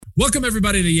Welcome,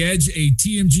 everybody, to The Edge, a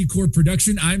TMG Core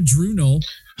production. I'm Drew Knoll.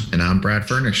 And I'm Brad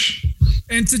Furnish.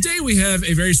 And today we have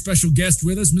a very special guest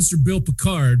with us, Mr. Bill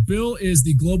Picard. Bill is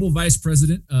the Global Vice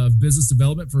President of Business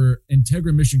Development for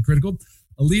Integra Mission Critical,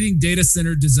 a leading data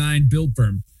center design build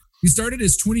firm. He started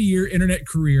his 20-year internet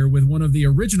career with one of the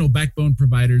original backbone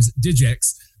providers,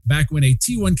 DIGEX, back when a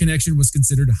T1 connection was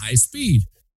considered high speed.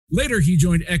 Later, he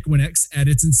joined Equinix at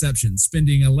its inception,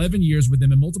 spending 11 years with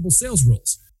them in multiple sales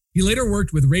roles. He later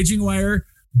worked with RagingWire,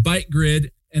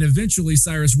 Bytegrid, and eventually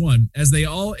CyrusOne as they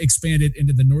all expanded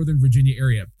into the Northern Virginia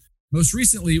area. Most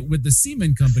recently, with the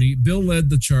Siemon company, Bill led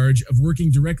the charge of working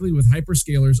directly with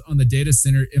hyperscalers on the data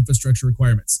center infrastructure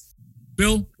requirements.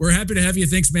 Bill, we're happy to have you.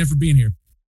 Thanks, man, for being here.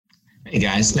 Hey,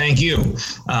 guys. Thank you.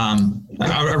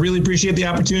 I really appreciate the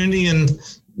opportunity and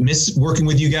miss working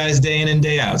with you guys day in and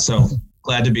day out. So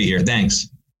glad to be here. Thanks.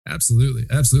 Absolutely.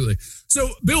 Absolutely. So,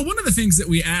 Bill, one of the things that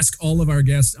we ask all of our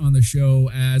guests on the show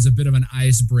as a bit of an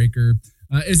icebreaker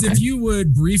is if you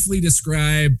would briefly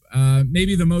describe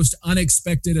maybe the most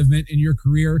unexpected event in your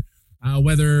career,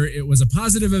 whether it was a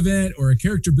positive event or a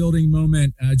character building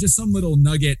moment, just some little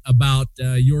nugget about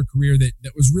your career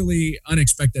that was really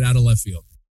unexpected out of left field.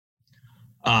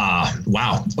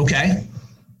 Wow. Okay.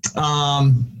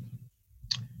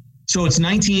 So it's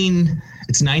 99.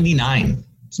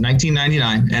 It's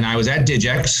 1999, and I was at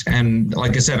DIGEX, and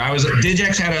like I said,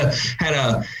 DIGEX had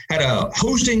a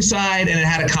hosting side and it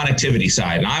had a connectivity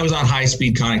side, and I was on high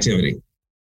speed connectivity.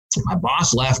 My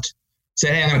boss left,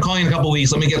 said, "Hey, I'm going to call you in a couple of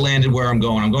weeks. Let me get landed where I'm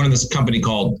going. I'm going to this company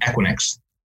called Equinix."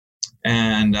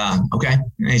 And okay,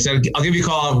 and he said, "I'll give you a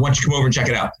call. Why don't you come over and check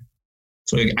it out?"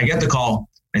 So I get the call.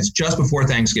 And it's just before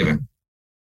Thanksgiving,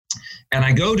 and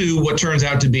I go to what turns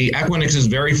out to be Equinix's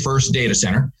very first data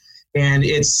center. And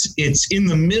it's in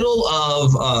the middle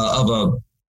of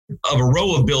a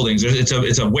row of buildings. It's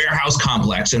a warehouse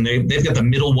complex, and they've got the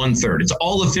middle 1/3. It's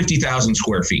all of 50,000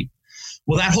 square feet.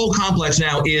 Well, that whole complex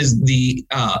now is the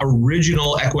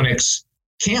original Equinix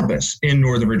campus in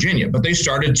Northern Virginia, but they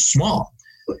started small.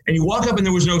 And you walk up and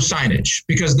there was no signage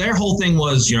because their whole thing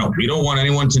was, we don't want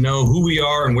anyone to know who we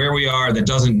are and where we are that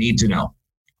doesn't need to know.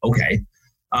 Okay.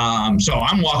 So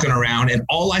I'm walking around and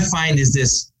all I find is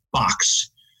this box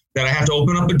that I have to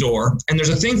open up a door, and there's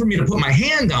a thing for me to put my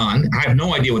hand on. I have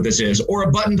no idea what this is, or a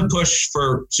button to push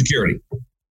for security.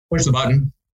 Push the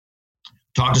button,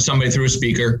 talk to somebody through a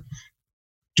speaker,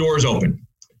 doors open,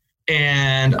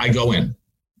 and I go in.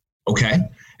 Okay.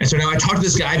 And so now I talk to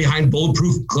this guy behind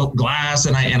bulletproof glass,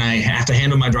 and I have to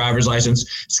hand him my driver's license.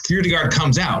 Security guard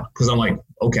comes out because I'm like,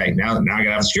 okay, now I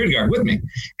gotta have a security guard with me.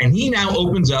 And he now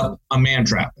opens up a man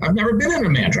trap. I've never been in a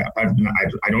man trap. I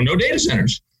don't know data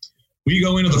centers. We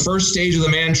go into the first stage of the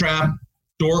man trap,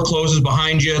 door closes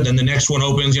behind you, then the next one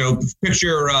opens.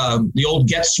 Picture the old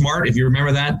Get Smart, if you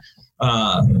remember that.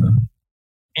 And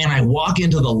I walk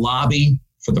into the lobby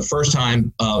for the first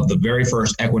time of the very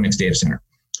first Equinix data center.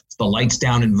 It's the lights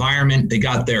down environment. They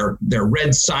got their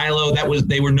red silo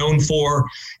they were known for,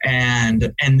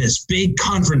 and this big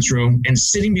conference room. And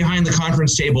sitting behind the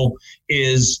conference table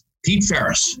is Pete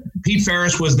Ferris. Pete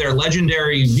Ferris was their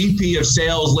legendary VP of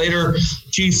sales, later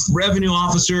chief revenue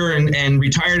officer, and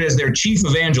retired as their chief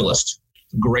evangelist.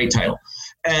 Great title.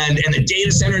 And the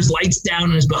data center's lights down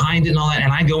and is behind it and all that.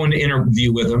 And I go in to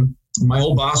interview with him. My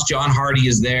old boss, John Hardy,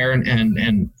 is there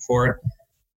and for it.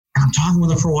 And I'm talking with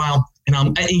him for a while.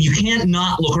 And you can't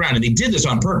not look around. And they did this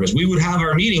on purpose. We would have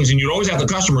our meetings and you'd always have the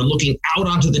customer looking out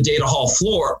onto the data hall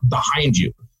floor behind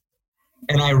you.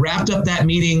 And I wrapped up that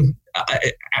meeting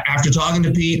after talking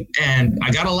to Pete, and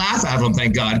I got a laugh out of him,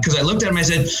 thank God, because I looked at him and I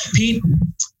said, "Pete,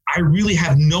 I really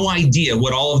have no idea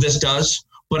what all of this does,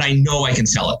 but I know I can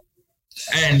sell it."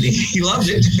 And he loved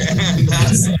it. And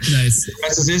that's nice. The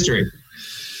rest is history.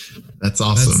 That's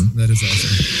awesome. That is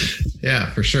awesome. Yeah,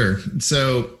 for sure.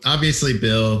 So obviously,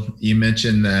 Bill, you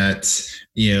mentioned that,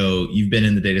 you've been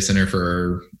in the data center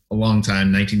for a long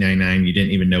time. 1999, you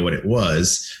didn't even know what it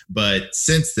was. But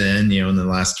since then, in the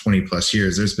last 20 plus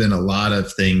years, there's been a lot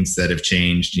of things that have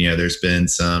changed. There's been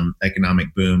some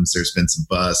economic booms. There's been some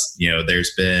busts.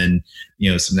 There's been,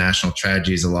 some national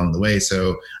tragedies along the way.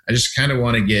 So I just kind of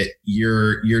want to get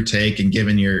your take, and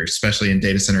given you're especially in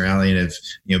Data Center Alley and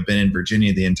have, been in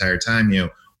Virginia the entire time,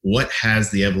 what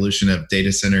has the evolution of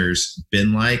data centers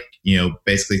been like,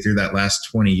 basically through that last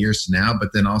 20 years to now, but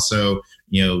then also,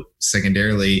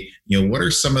 secondarily, what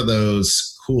are some of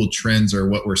those cool trends or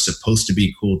what were supposed to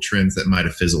be cool trends that might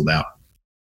have fizzled out?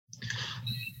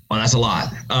 Well, that's a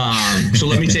lot. So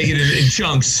let me take it in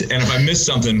chunks. And if I miss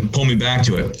something, pull me back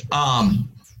to it.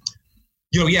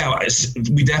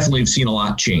 We definitely have seen a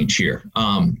lot change here.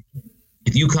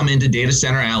 If you come into Data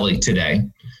Center Alley today,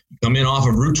 come in off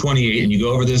of Route 28 and you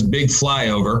go over this big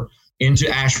flyover into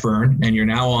Ashburn, and you're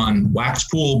now on Wax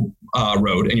Pool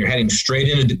Road, and you're heading straight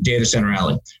into Data Center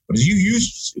Alley. But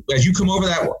as you come over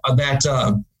that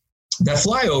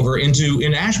flyover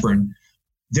into Ashburn,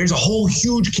 there's a whole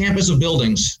huge campus of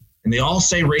buildings, and they all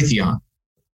say Raytheon.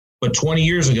 But 20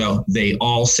 years ago, they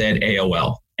all said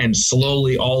AOL. And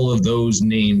slowly all of those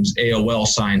names, AOL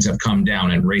signs, have come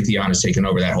down, and Raytheon has taken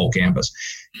over that whole campus.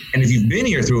 And if you've been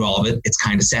here through all of it, it's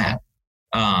kind of sad.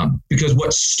 Because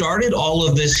what started all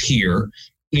of this here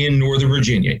in Northern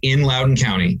Virginia, in Loudoun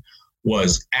County,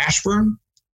 was was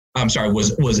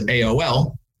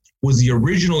AOL, was the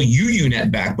original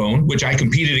UUNet backbone, which I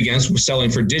competed against, was selling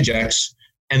for DIGEX,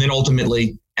 and then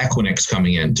ultimately Equinix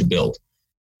coming in to build.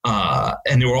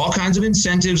 And there were all kinds of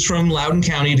incentives from Loudoun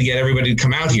County to get everybody to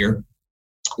come out here.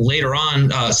 Later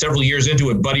on, several years into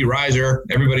it, Buddy Reiser,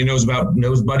 everybody knows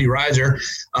Buddy Reiser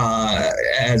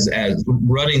as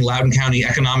running Loudoun County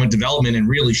economic development and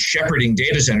really shepherding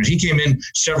data centers. He came in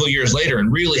several years later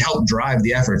and really helped drive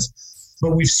the efforts.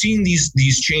 But we've seen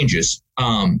these changes,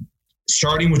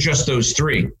 starting with just those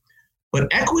three. But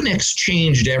Equinix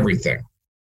changed everything.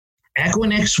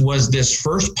 Equinix was this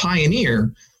first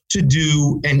pioneer to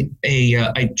do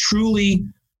a truly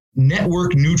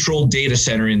network neutral data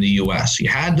center in the US. You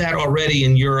had that already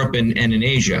in Europe and in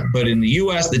Asia, but in the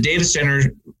US, the data center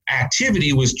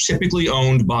activity was typically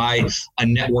owned by a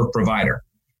network provider.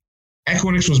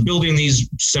 Equinix was building these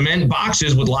cement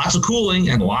boxes with lots of cooling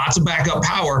and lots of backup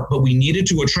power, but we needed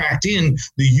to attract in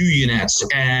the UUNets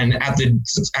and at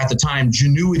the time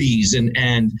Genuities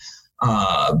and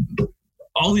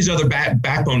all these other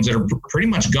backbones that are pretty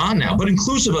much gone now, but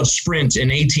inclusive of Sprint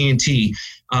and AT&T.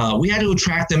 We had to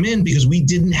attract them in because we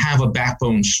didn't have a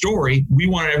backbone story. We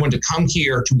wanted everyone to come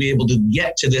here to be able to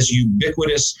get to this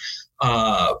ubiquitous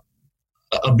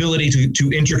ability to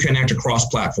interconnect across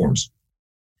platforms.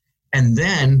 And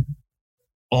then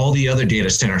all the other data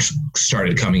centers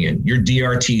started coming in, your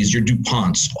DRTs, your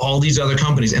DuPonts, all these other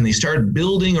companies, and they started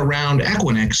building around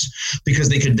Equinix because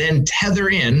they could then tether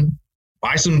in,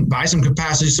 buy some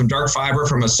capacity, some dark fiber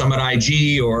from a Summit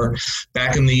IG or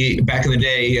back in the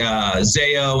day,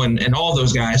 Zayo and all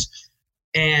those guys,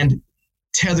 and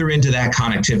tether into that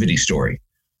connectivity story.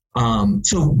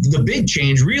 So the big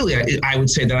change, really, I would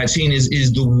say that I've seen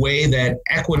is the way that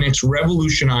Equinix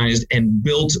revolutionized and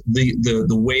built the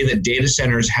way that data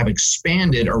centers have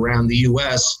expanded around the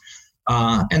U.S.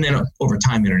 And then over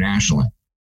time internationally.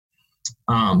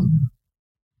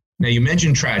 Now, you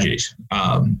mentioned tragedies.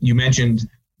 You mentioned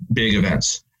big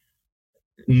events.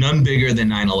 None bigger than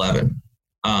 9/11.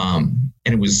 And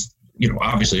it was,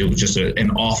 obviously it was just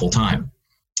an awful time.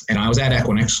 And I was at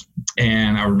Equinix,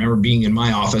 and I remember being in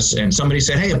my office, and somebody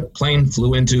said, "Hey, a plane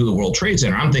flew into the World Trade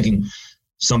Center." I'm thinking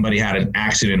somebody had an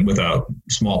accident with a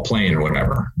small plane or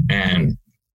whatever, and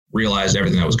realized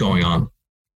everything that was going on.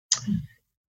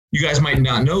 You guys might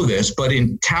not know this, but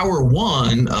in Tower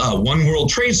 1, One World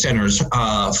Trade Centers,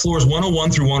 floors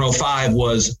 101 through 105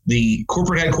 was the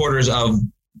corporate headquarters of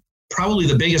probably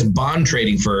the biggest bond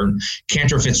trading firm,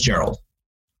 Cantor Fitzgerald.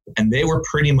 And they were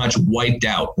pretty much wiped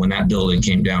out when that building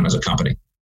came down as a company.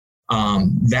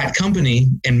 That company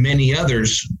and many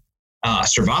others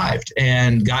survived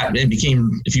and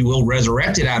became, if you will,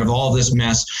 resurrected out of all this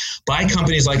mess by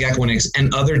companies like Equinix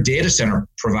and other data center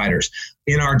providers.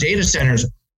 In our data centers,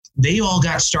 they all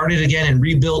got started again and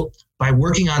rebuilt by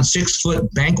working on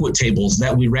 6-foot banquet tables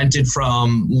that we rented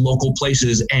from local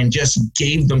places and just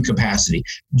gave them capacity,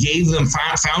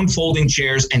 found folding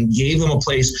chairs and gave them a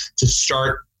place to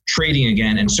start trading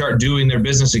again and start doing their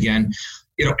business again.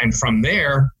 And from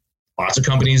there, lots of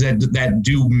companies that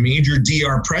do major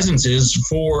DR presences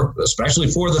especially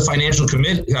for the financial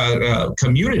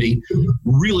community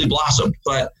really blossomed.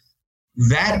 But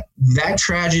that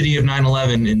tragedy of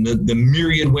 9/11 and the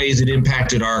myriad ways it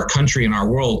impacted our country and our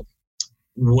world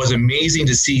was amazing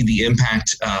to see the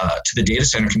impact to the data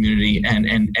center community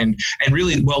and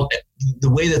really, well, the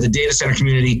way that the data center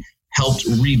community helped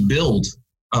rebuild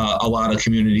a lot of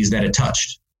communities that it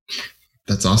touched.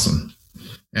 That's awesome.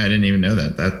 I didn't even know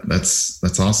that.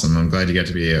 That's awesome. I'm glad you got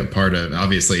to be a part of.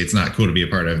 Obviously, it's not cool to be a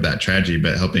part of that tragedy,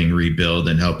 but helping rebuild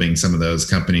and helping some of those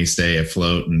companies stay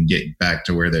afloat and get back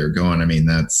to where they're going. I mean,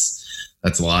 that's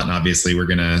a lot. And obviously, we're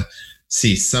gonna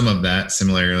see some of that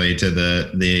similarly to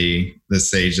the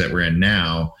stage that we're in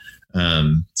now.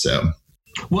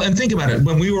 Well, and think about it.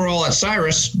 When we were all at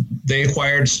Cyrus, they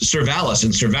acquired Servalis,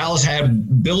 and Servalis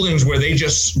had buildings where they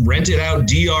just rented out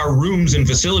DR rooms and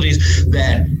facilities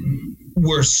that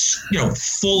were,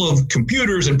 full of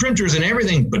computers and printers and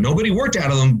everything, but nobody worked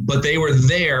out of them, but they were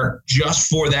there just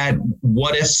for that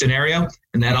what if scenario.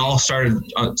 And that all started,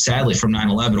 sadly, from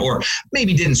 9/11, or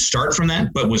maybe didn't start from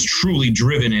that, but was truly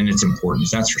driven in its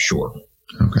importance. That's for sure.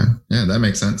 Okay. Yeah, that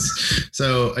makes sense.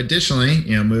 So additionally,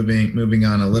 moving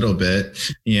on a little bit,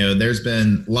 there's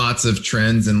been lots of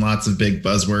trends and lots of big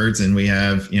buzzwords, and we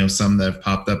have, some that have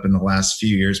popped up in the last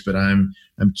few years, but I'm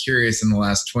curious, in the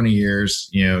last 20 years,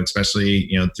 especially,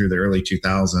 through the early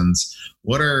 2000s,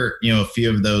 what are, a few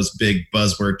of those big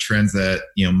buzzword trends that,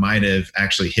 might have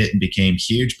actually hit and became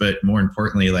huge, but more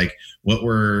importantly, like what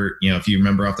were, if you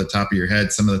remember off the top of your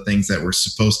head, some of the things that were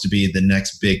supposed to be the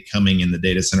next big coming in the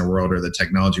data center world or the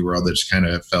technology world that just kind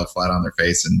of fell flat on their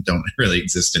face and don't really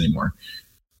exist anymore?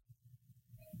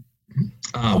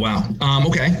 Wow.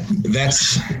 Okay.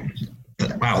 That's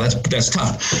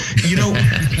tough. You know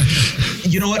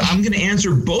what? I'm going to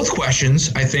answer both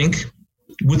questions, I think,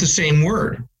 with the same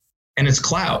word, and it's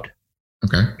cloud.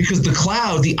 Okay. Because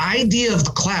the idea of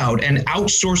the cloud and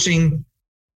outsourcing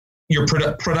your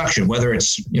production, whether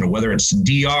it's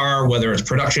DR, whether it's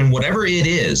production, whatever it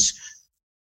is,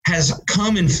 has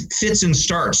come in fits and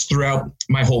starts throughout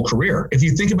my whole career. If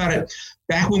you think about it,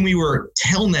 back when we were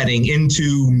telnetting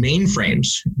into mainframes,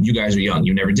 you guys are young,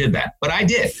 you never did that, but I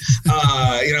did.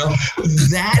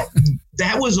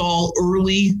 That was all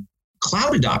early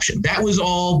cloud adoption. That was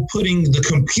all putting the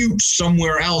compute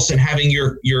somewhere else and having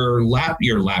your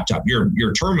laptop,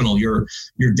 your terminal, your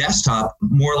desktop,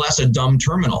 more or less a dumb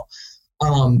terminal.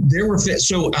 There were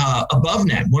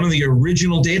AboveNet, one of the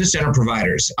original data center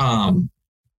providers,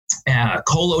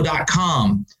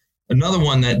 Colo.com, another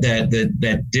one that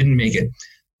didn't make it.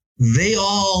 They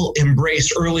all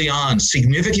embraced early on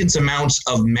significant amounts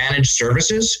of managed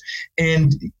services,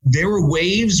 and there were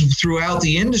waves throughout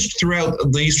the industry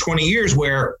throughout these 20 years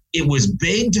where it was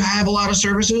big to have a lot of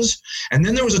services, and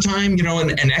then there was a time, and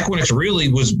Equinix really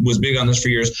was big on this for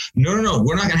years. No,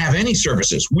 we're not going to have any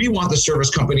services. We want the service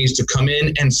companies to come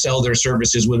in and sell their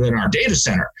services within our data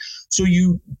center. So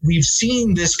we've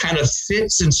seen this kind of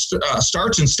fits and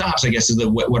starts and stops, I guess is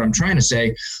what I'm trying to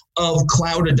say, of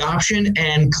cloud adoption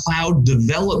and cloud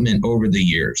development over the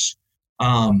years.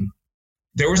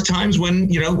 There was times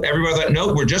when, everybody thought,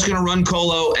 nope, we're just going to run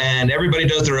Colo and everybody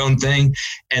does their own thing.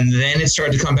 And then it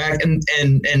started to come back. And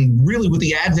really with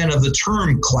the advent of the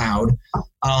term cloud,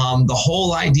 the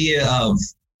whole idea of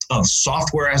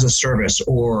software as a service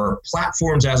or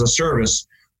platforms as a service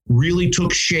really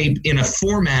took shape in a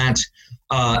format,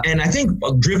 and I think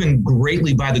driven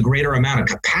greatly by the greater amount of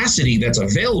capacity that's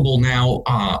available now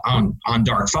on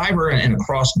dark fiber and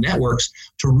across networks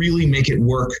to really make it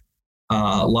work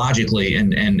logically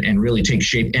and really take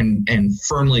shape and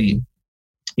firmly,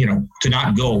 to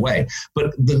not go away.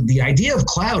 But the idea of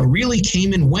cloud really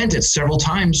came and went at several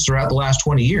times throughout the last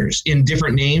 20 years in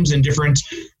different names and different,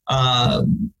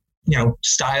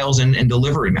 styles and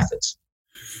delivery methods.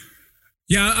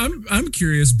 Yeah, I'm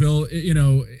curious, Bill,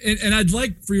 and I'd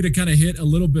like for you to kind of hit a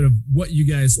little bit of what you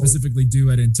guys specifically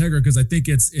do at Integra, because I think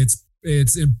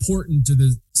it's important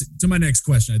to my next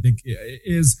question, I think,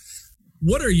 is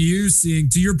what are you seeing,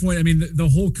 to your point? I mean, the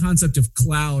whole concept of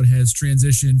cloud has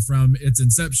transitioned from its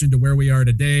inception to where we are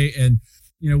today. And,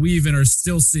 we even are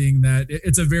still seeing that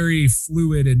it's a very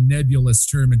fluid and nebulous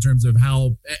term in terms of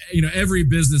how, every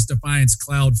business defines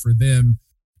cloud for them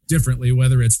differently,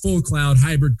 whether it's full cloud,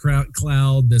 hybrid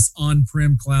cloud, this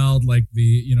on-prem cloud like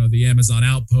the Amazon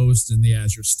Outpost and the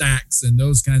Azure Stacks and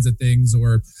those kinds of things,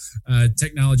 or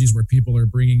technologies where people are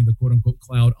bringing the quote unquote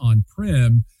cloud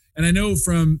on-prem. And I know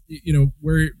from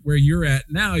where you're at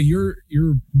now, you're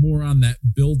more on that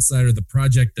build side or the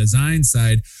project design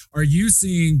side. Are you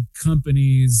seeing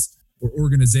companies or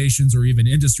organizations or even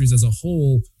industries as a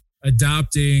whole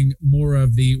adopting more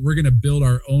of we're going to build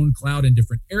our own cloud in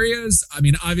different areas? I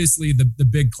mean, obviously the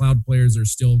big cloud players are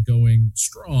still going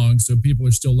strong, so people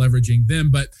are still leveraging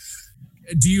them. But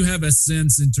do you have a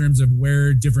sense in terms of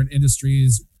where different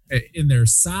industries in their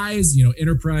size,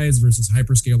 enterprise versus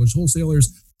hyperscalers,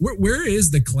 wholesalers, where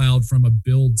is the cloud from a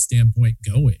build standpoint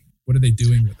going? What are they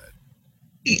doing with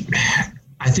it?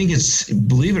 I think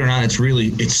believe it or not,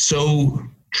 it's so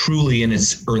truly in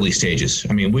its early stages.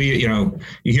 I mean, you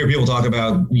hear people talk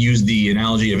about, use the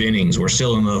analogy of innings. We're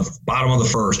still in the bottom of the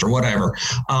first or whatever.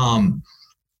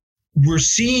 We're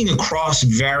seeing across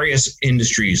various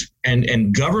industries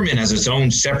and government as its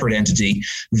own separate entity,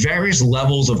 various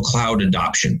levels of cloud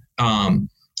adoption.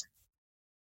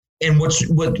 And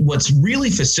what's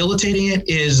really facilitating it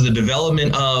is the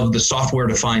development of the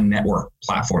software-defined network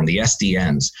platform, the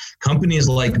SDNs. Companies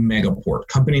like Megaport,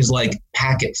 companies like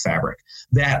Packet Fabric,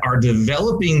 that are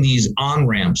developing these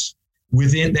on-ramps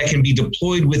that can be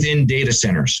deployed within data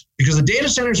centers, because the data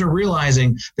centers are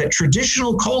realizing that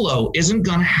traditional colo isn't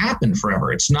going to happen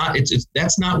forever. That's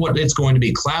not what it's going to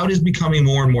be. Cloud is becoming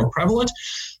more and more prevalent.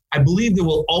 I believe there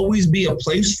will always be a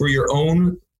place for your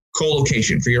own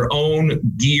co-location, for your own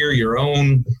gear, your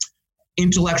own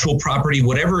intellectual property,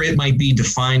 whatever it might be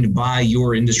defined by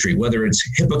your industry, whether it's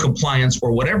HIPAA compliance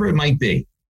or whatever it might be,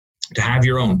 to have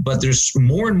your own. But there's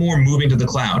more and more moving to the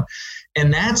cloud.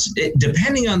 And that's,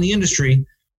 depending on the industry,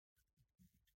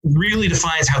 really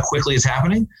defines how quickly it's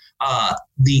happening.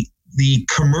 The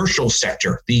commercial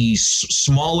sector, the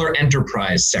smaller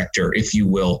enterprise sector, if you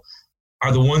will,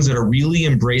 are the ones that are really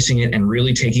embracing it and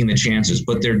really taking the chances.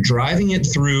 But they're driving it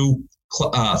through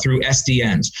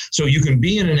SDNs. So you can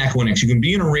be in an Equinix, you can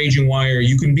be in a RagingWire,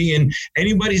 you can be in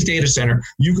anybody's data center.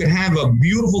 You can have a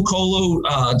beautiful colo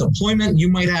deployment. You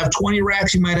might have 20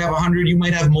 racks, you might have 100, you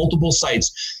might have multiple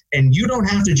sites. And you don't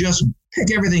have to just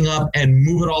pick everything up and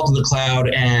move it all to the cloud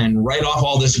and write off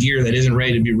all this gear that isn't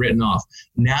ready to be written off.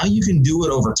 Now you can do it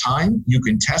over time. You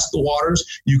can test the waters.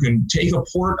 You can take a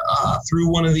port through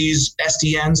one of these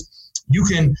SDNs. You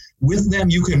can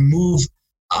move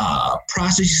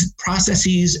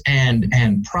processes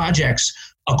and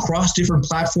projects across different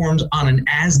platforms on an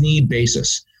as-need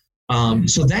basis.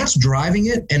 So that's driving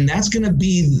it, and that's going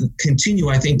to continue,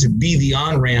 I think, to be the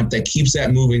on-ramp that keeps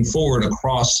that moving forward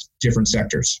across different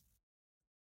sectors.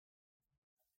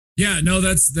 Yeah, no,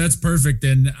 that's perfect.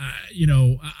 And,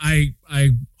 I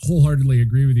wholeheartedly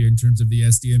agree with you in terms of the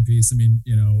SDN piece. I mean,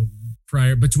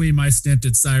 between my stint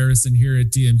at Cyrus and here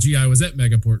at TMG, I was at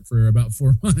Megaport for about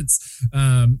 4 months,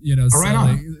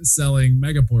 selling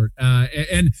Megaport.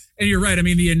 And you're right. I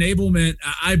mean, the enablement,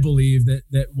 I believe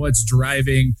that what's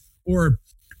driving or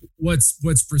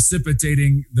what's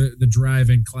precipitating the drive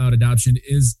in cloud adoption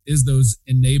is those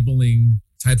enabling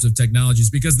types of technologies,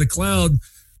 because the cloud,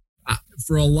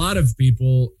 for a lot of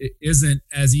people, it isn't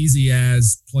as easy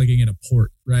as plugging in a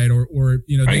port, right? Or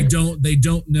right. They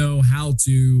don't know how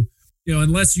to,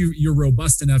 unless you're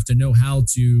robust enough to know how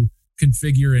to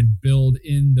configure and build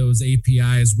in those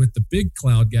APIs with the big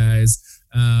cloud guys,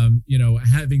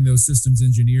 having those systems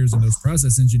engineers and those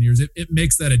process engineers, it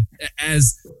makes that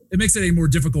a more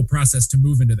difficult process to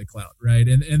move into the cloud, right?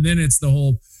 And then it's the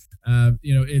whole,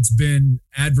 it's been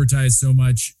advertised so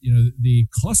much, the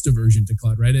cost aversion to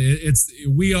cloud, right?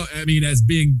 As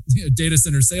being data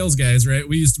center sales guys, right?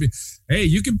 We used to be, hey,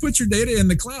 you can put your data in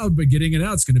the cloud, but getting it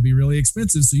out is going to be really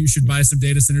expensive. So you should buy some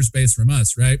data center space from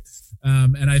us, right?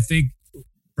 And I think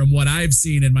from what I've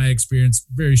seen in my experience,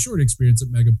 very short experience at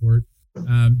Megaport,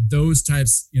 those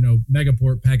types,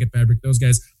 Megaport, Packet Fabric, those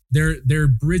guys, they're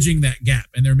bridging that gap,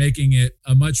 and they're making it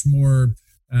a much more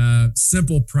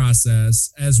simple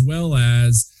process, as well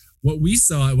as what I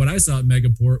saw at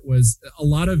Megaport was a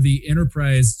lot of the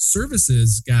enterprise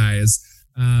services guys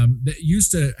that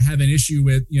used to have an issue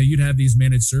with, you'd have these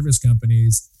managed service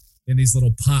companies in these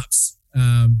little pops,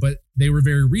 but they were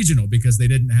very regional because they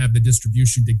didn't have the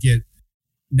distribution to get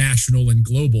national and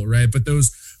global, right? But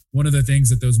one of the things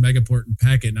that those Megaport and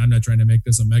Packet, and I'm not trying to make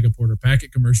this a Megaport or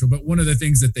Packet commercial, but one of the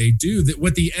things that they do, that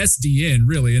what the SDN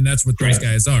really, and that's what those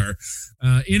guys are,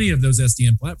 any of those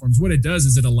SDN platforms, what it does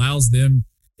is it allows them,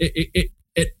 it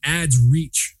adds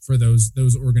reach for those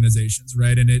organizations,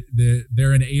 right? And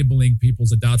they're enabling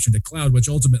people's adoption to cloud, which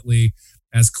ultimately,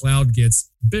 as cloud gets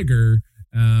bigger,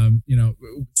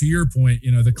 to your point,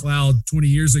 the cloud 20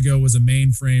 years ago was a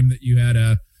mainframe that you had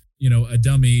a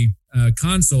dummy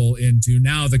console into.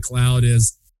 Now the cloud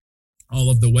is all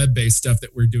of the web-based stuff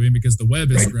that we're doing because the web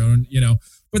has grown,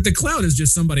 but the cloud is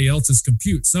just somebody else's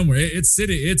compute somewhere.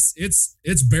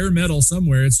 It's bare metal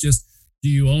somewhere. It's just, do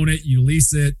you own it, you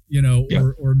lease it,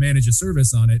 or manage a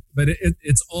service on it? But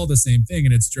it's all the same thing,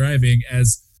 and it's driving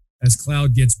as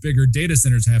cloud gets bigger, data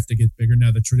centers have to get bigger.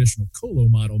 Now the traditional colo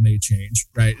model may change,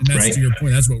 right? And that's to your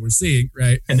point. That's what we're seeing,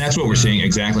 right? And that's what we're seeing,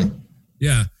 exactly.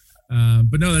 Yeah.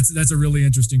 But no, that's a really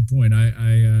interesting point.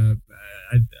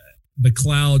 The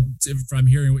cloud, if I'm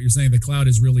hearing what you're saying, the cloud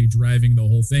is really driving the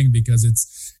whole thing because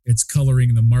it's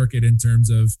coloring the market in terms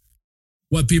of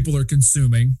what people are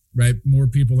consuming, right? More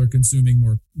people are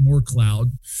consuming more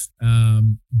cloud.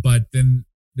 But then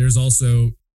there's less.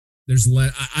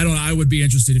 I would be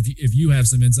interested if you have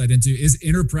some insight into, is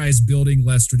enterprise building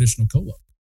less traditional colo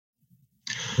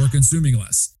or consuming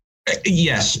less?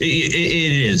 Yes, it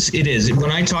is. It is. When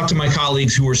I talk to my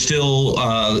colleagues who are still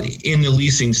in the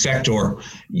leasing sector,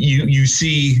 you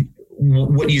see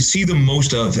what you see the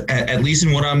most of, at least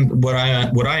in what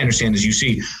I understand, is you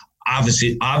see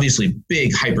obviously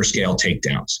big hyperscale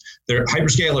takedowns.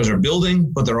 Hyperscalers are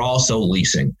building, but they're also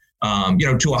leasing.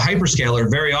 To a hyperscaler,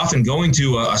 very often going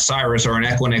to a Cyrus or an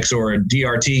Equinix or a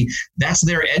DRT, that's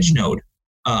their edge node,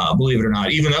 believe it or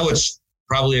not, even though it's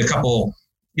probably a couple,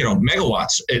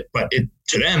 megawatts,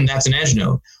 to them, that's an edge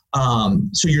node.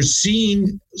 So you're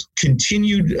seeing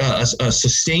continued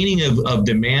sustaining of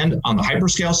demand on the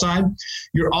hyperscale side.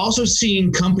 You're also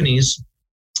seeing companies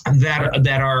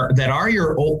that are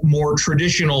your more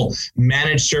traditional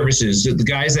managed services, the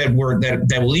guys that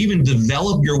will even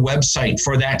develop your website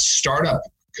for that startup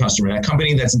customer, that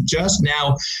company that's just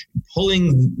now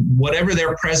pulling whatever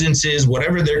their presence is,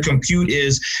 whatever their compute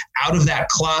is, out of that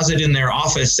closet in their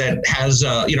office that has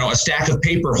a stack of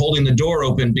paper holding the door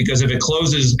open, because if it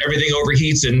closes, everything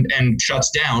overheats and shuts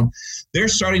down. They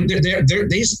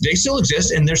still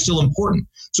exist, and they're still important.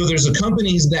 So there's the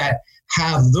companies that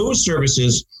have those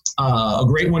services. A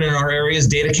great one in our area is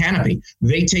Data Canopy.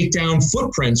 They take down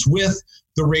footprints with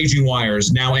the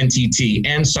RagingWires, now NTT,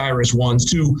 and CyrusOnes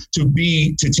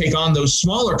to take on those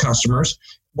smaller customers,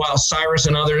 while Cyrus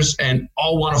and others and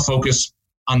all want to focus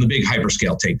on the big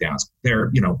hyperscale takedowns.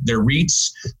 Their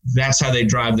REITs, that's how they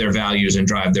drive their values and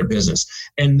drive their business.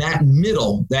 And that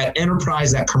middle, that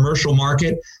enterprise, that commercial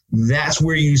market, that's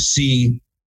where you see,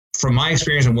 from my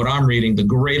experience and what I'm reading, the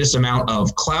greatest amount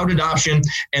of cloud adoption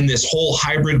and this whole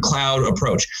hybrid cloud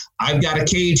approach. I've got a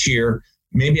cage here.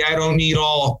 Maybe I don't need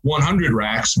all 100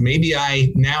 racks. Maybe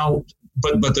I now,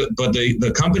 but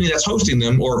the company that's hosting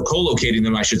them, or co-locating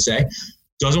them, I should say,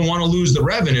 doesn't want to lose the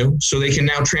revenue, so they can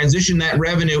now transition that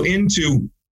revenue into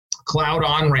cloud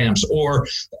on-ramps, or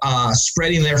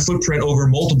spreading their footprint over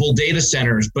multiple data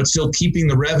centers, but still keeping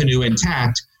the revenue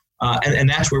intact. And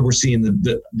that's where we're seeing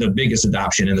the biggest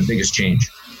adoption and the biggest change.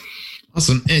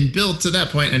 Awesome. And Bill, to that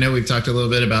point, I know we've talked a little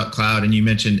bit about cloud, and you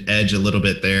mentioned edge a little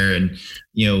bit there. And,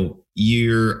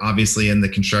 you're obviously in the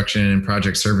construction and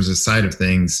project services side of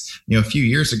things. A few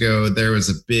years ago, there was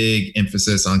a big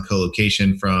emphasis on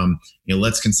co-location from,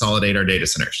 let's consolidate our data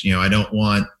centers. I don't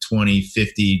want 20,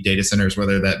 50 data centers,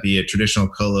 whether that be a traditional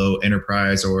colo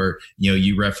enterprise, or,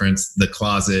 you referenced the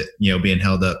closet, being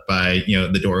held up by,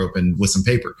 the door open with some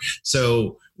paper.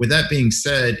 So with that being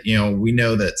said, we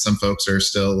know that some folks are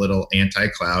still a little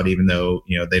anti-cloud, even though,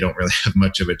 they don't really have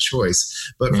much of a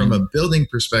choice. But from a building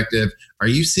perspective, are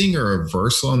you seeing a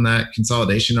reversal in that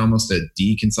consolidation, almost a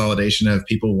deconsolidation of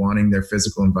people wanting their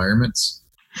physical environments?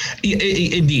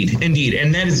 Indeed. And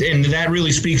that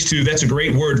really speaks to, that's a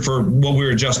great word for what we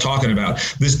were just talking about,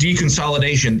 this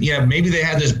deconsolidation. Yeah, maybe they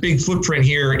had this big footprint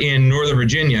here in Northern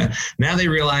Virginia. Now they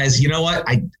realize, you know what,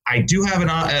 I do have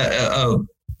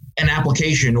an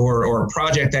application or a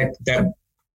project that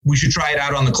we should try it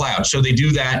out on the cloud. So they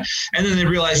do that. And then they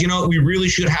realize, we really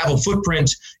should have a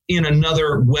footprint in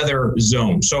another weather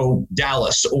zone. So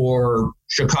Dallas or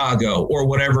Chicago or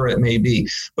whatever it may be.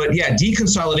 But yeah,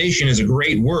 deconsolidation is a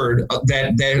great word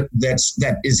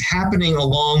that is happening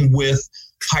along with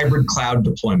hybrid cloud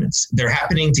deployments. They're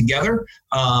happening together,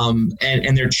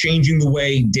 and they're changing the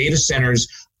way data centers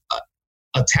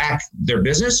attack their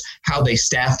business, how they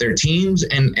staff their teams,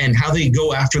 and how they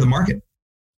go after the market.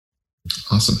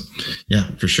 Awesome. Yeah,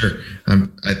 for sure.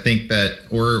 I think that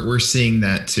we're seeing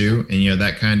that too. And,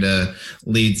 that kind of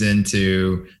leads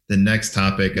into the next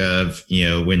topic of,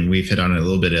 when we've hit on a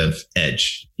little bit of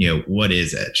edge, what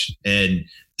is edge? And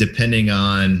depending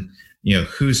on,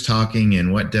 who's talking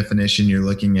and what definition you're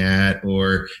looking at,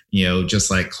 or, just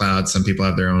like cloud, some people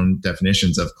have their own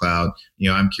definitions of cloud.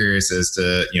 I'm curious as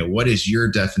to, what is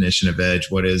your definition of edge?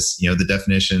 What is, the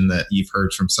definition that you've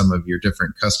heard from some of your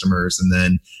different customers? And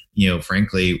then,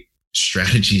 frankly,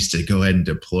 strategies to go ahead and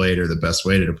deploy it, or the best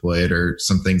way to deploy it, or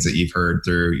some things that you've heard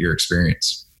through your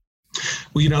experience.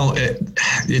 Well,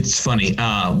 it's funny.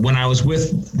 When I was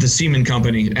with the Siemon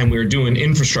company and we were doing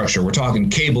infrastructure, we're talking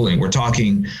cabling, we're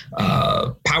talking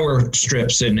power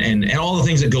strips and all the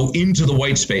things that go into the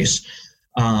white space.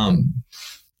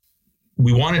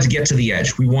 We wanted to get to the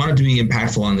edge. We wanted to be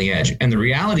impactful on the edge. And the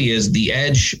reality is the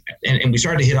edge, and we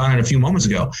started to hit on it a few moments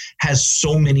ago, has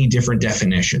so many different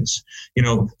definitions.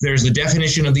 There's the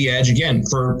definition of the edge, again,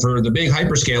 for the big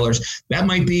hyperscalers, that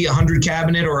might be 100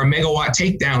 cabinet or a megawatt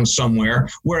takedown somewhere.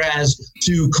 Whereas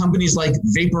to companies like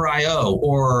Vapor.io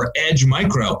or Edge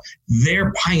Micro,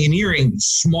 they're pioneering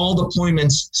small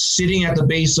deployments sitting at the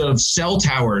base of cell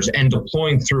towers and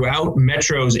deploying throughout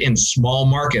metros in small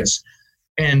markets,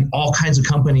 and all kinds of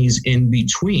companies in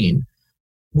between.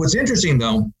 What's interesting,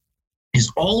 though, is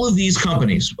all of these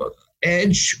companies,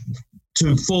 edge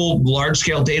to full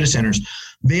large-scale data centers,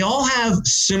 they all have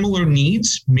similar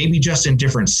needs, maybe just in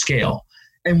different scale.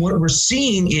 And what we're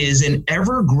seeing is an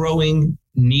ever-growing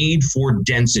need for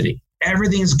density.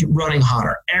 Everything's running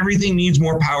hotter. Everything needs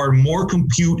more power, more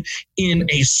compute in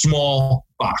a small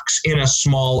box, in a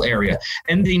small area.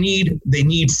 And they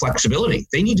need flexibility.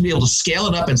 They need to be able to scale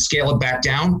it up and scale it back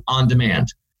down on demand.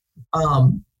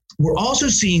 We're also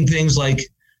seeing things like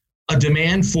a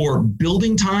demand for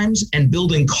building times and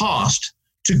building cost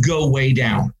to go way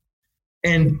down.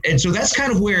 And so that's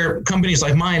kind of where companies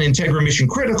like mine, Integra Mission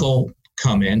Critical,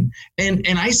 come in.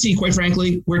 And I see, quite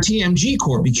frankly, where TMG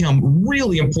core become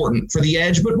really important for the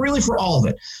edge, but really for all of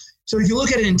it. So if you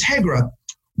look at Integra,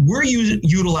 we're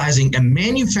utilizing a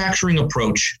manufacturing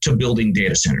approach to building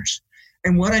data centers.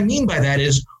 And what I mean by that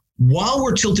is, while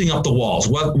we're tilting up the walls,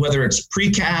 whether it's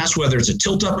precast, whether it's a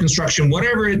tilt-up construction,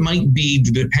 whatever it might be,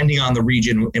 depending on the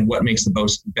region and what makes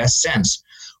the best sense,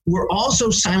 we're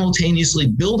also simultaneously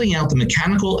building out the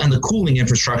mechanical and the cooling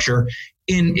infrastructure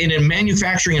in a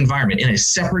manufacturing environment, in a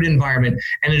separate environment,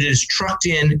 and it is trucked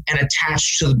in and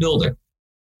attached to the building.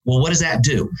 Well, what does that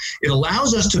do? It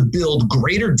allows us to build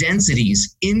greater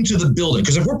densities into the building.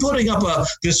 Because if we're putting up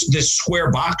this square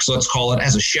box, let's call it,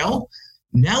 as a shell,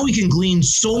 now we can glean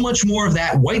so much more of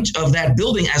that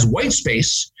building as white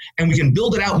space, and we can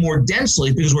build it out more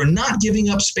densely because we're not giving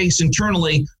up space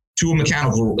internally to a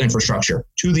mechanical infrastructure,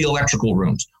 to the electrical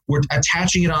rooms. We're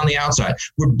attaching it on the outside.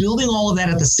 We're building all of that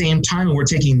at the same time, and we're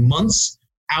taking months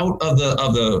out of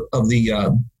the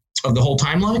whole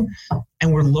timeline,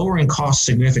 and we're lowering costs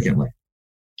significantly.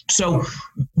 So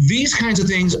these kinds of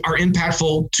things are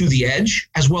impactful to the edge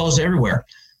as well as everywhere.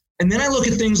 And then I look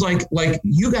at things like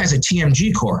you guys at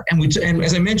TMG Core, and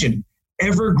as I mentioned,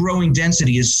 ever-growing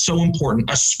density is so important,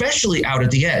 especially out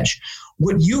at the edge.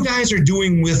 What you guys are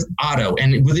doing with Otto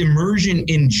and with immersion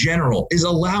in general is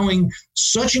allowing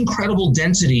such incredible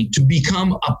density to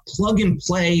become a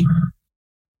plug-and-play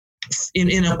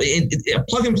in a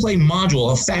plug-and-play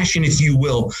module, a fashion, if you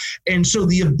will. And so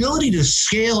the ability to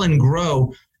scale and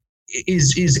grow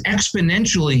is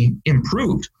exponentially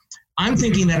improved. I'm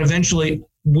thinking that eventually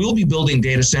we'll be building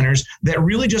data centers that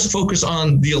really just focus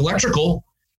on the electrical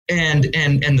and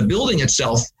the building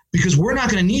itself, because we're not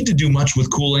going to need to do much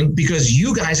with cooling, because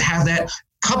you guys have that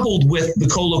coupled with the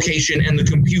co-location and the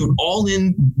compute all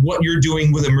in what you're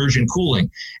doing with immersion cooling.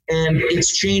 And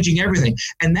it's changing everything.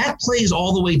 And that plays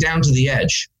all the way down to the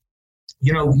edge.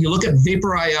 You know, you look at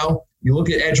Vapor.io, you look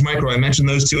at Edge Micro, I mentioned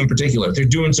those two in particular. They're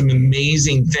doing some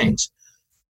amazing things.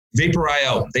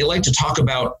 Vapor.io, they like to talk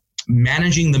about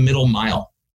managing the middle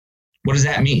mile. What does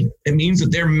that mean? It means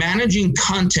that they're managing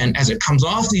content as it comes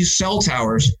off these cell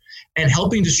towers and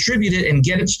helping distribute it and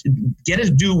get it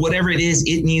to do whatever it is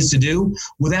it needs to do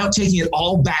without taking it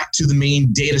all back to the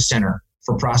main data center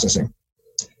for processing.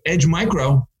 Edge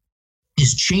Micro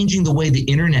is changing the way the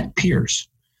internet peers.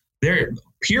 Their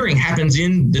peering happens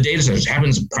in the data centers. It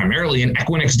happens primarily in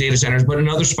Equinix data centers, but in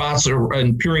other spots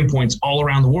and peering points all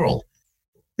around the world.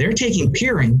 They're taking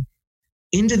peering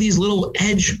into these little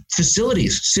edge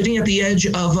facilities, sitting at the edge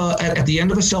of at the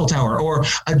end of a cell tower or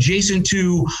adjacent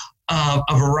to a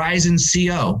Verizon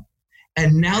CO.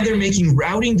 And now they're making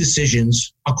routing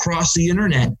decisions across the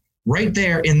internet right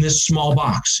there in this small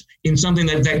box, in something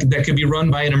that could be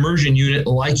run by an immersion unit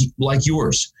like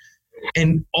yours.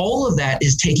 And all of that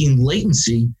is taking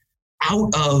latency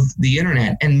out of the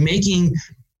internet and making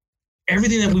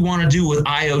everything that we want to do with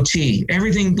IoT,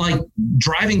 everything like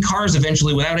driving cars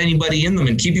eventually without anybody in them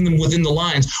and keeping them within the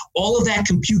lines, all of that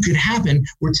compute could happen.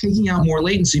 We're taking out more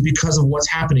latency because of what's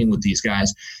happening with these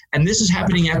guys. And this is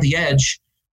happening at the edge.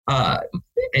 And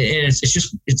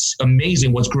it's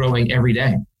amazing what's growing every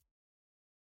day.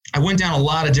 I went down a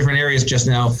lot of different areas just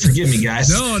now. Forgive me, guys.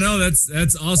 No,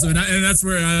 that's awesome. And that's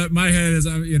where my head is,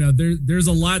 there's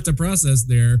a lot to process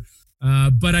there.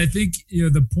 But I think,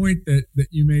 the point that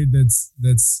you made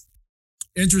that's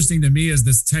interesting to me is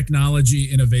this technology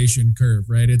innovation curve,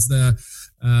 right? It's in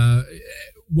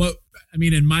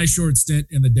my short stint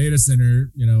in the data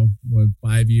center,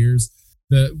 5 years,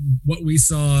 what we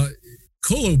saw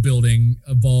colo building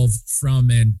evolve from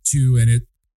and to, and it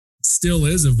still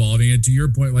is evolving. And to your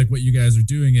point, like what you guys are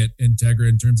doing at Integra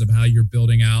in terms of how you're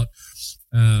building out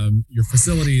your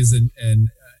facilities and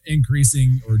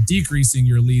increasing or decreasing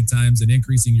your lead times and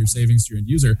increasing your savings to your end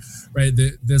user, right?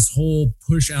 This whole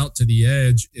push out to the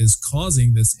edge is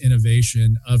causing this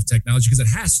innovation of technology because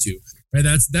it has to, right?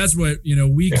 That's what,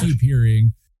 we keep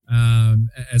hearing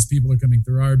as people are coming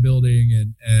through our building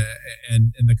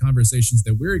and the conversations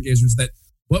that we're engaged with, that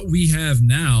what we have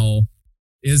now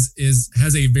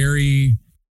has a very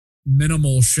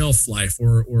minimal shelf life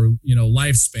or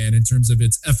lifespan in terms of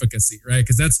its efficacy, right?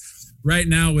 Because that's right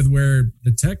now with where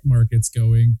the tech market's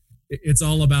going. it's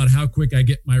all about how quick I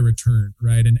get my return,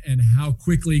 right? And how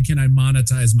quickly can I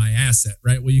monetize my asset,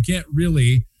 right? Well, you can't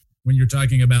really, when you're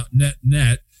talking about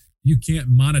net, you can't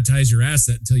monetize your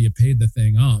asset until you paid the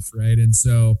thing off, right? And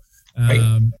so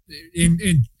in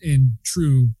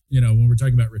true, when we're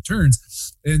talking about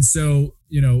returns. And so,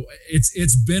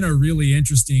 it's been a really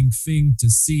interesting thing to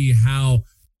see how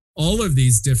all of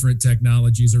these different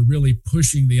technologies are really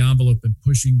pushing the envelope and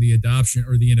pushing the adoption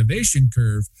or the innovation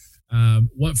curve.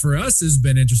 What for us has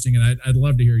been interesting, and I'd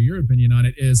love to hear your opinion on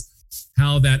it, is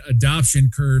how that adoption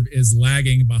curve is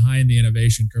lagging behind the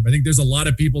innovation curve. I think there's a lot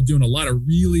of people doing a lot of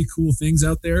really cool things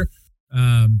out there.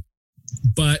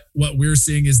 But what we're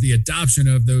seeing is the adoption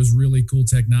of those really cool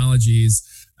technologies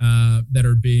that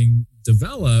are being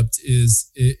developed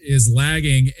is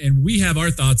lagging. And we have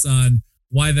our thoughts on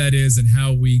why that is and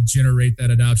how we generate that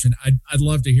adoption. I'd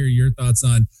love to hear your thoughts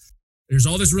on, there's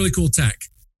all this really cool tech.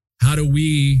 How do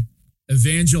we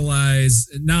evangelize,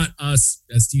 not us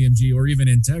as TMG or even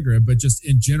Integra, but just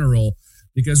in general,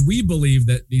 because we believe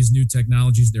that these new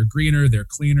technologies, they're greener, they're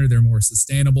cleaner, they're more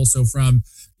sustainable. So from,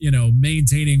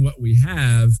 maintaining what we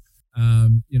have,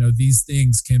 these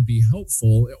things can be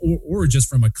helpful or just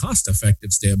from a cost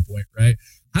effective standpoint, right?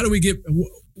 How do we get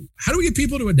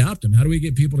people to adopt them? How do we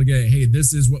get people to get, hey,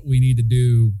 this is what we need to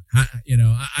do?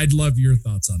 I'd love your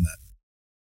thoughts on that.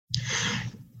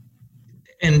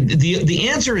 And the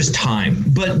answer is time,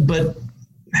 but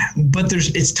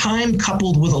it's time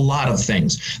coupled with a lot of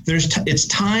things. It's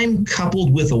time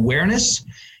coupled with awareness,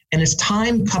 and it's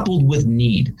time coupled with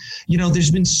need.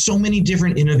 There's been so many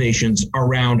different innovations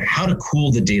around how to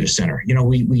cool the data center.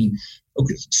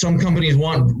 Some companies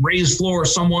want raised floor,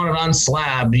 some want it on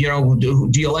slab. Do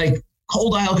you like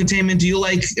cold aisle containment? Do you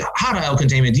like hot aisle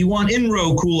containment? Do you want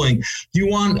in-row cooling? Do you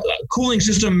want a cooling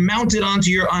system mounted onto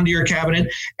your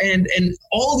cabinet? And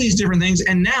all these different things.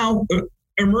 And now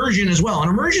immersion as well. And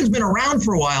immersion's been around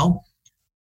for a while,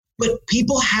 but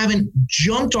people haven't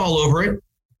jumped all over it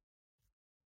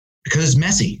because it's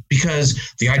messy,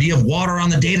 because the idea of water on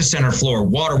the data center floor,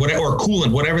 water, whatever, or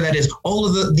coolant, whatever that is, all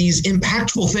of these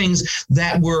impactful things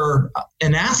that were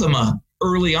anathema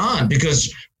early on,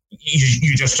 because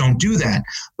you just don't do that.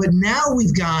 But now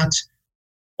we've got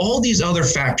all these other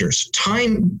factors.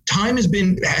 Time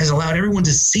has allowed everyone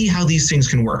to see how these things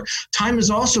can work. Time has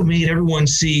also made everyone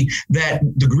see that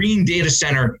the green data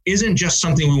center isn't just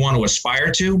something we want to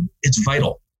aspire to, it's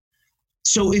vital.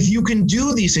 So if you can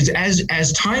do these things,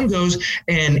 as time goes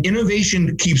and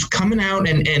innovation keeps coming out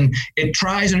and it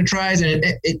tries and it tries and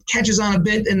it catches on a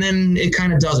bit and then it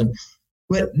kind of doesn't.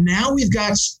 But now we've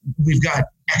got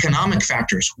economic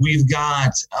factors, we've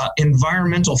got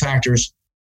environmental factors.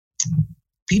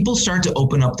 People start to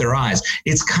open up their eyes.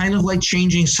 It's kind of like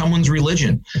changing someone's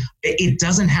religion. It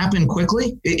doesn't happen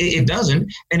quickly. It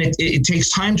doesn't, and it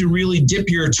takes time to really dip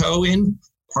your toe in.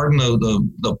 Pardon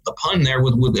the pun there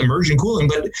with immersion cooling,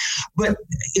 but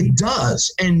it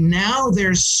does. And now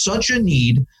there's such a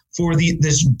need for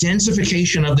this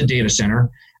densification of the data center,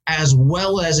 as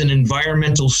well as an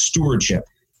environmental stewardship.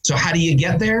 So how do you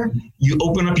get there? You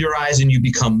open up your eyes and you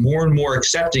become more and more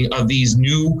accepting of these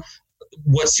new,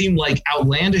 what seemed like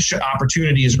outlandish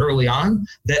opportunities early on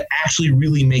that actually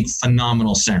really make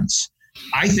phenomenal sense.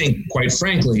 I think, quite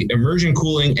frankly, immersion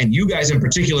cooling, and you guys in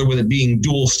particular with it being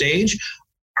dual stage,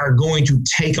 are going to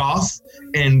take off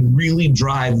and really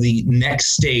drive the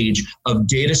next stage of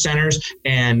data centers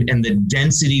and the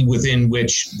density within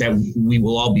which that we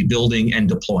will all be building and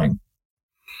deploying.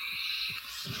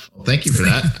 Well, thank you for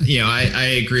that. I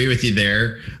agree with you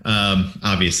there.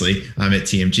 Obviously, I'm at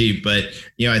TMG, but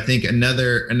I think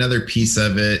another piece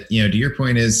of it, to your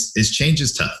point, is change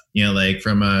is tough. Like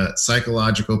from a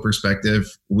psychological perspective,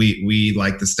 we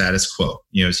like the status quo.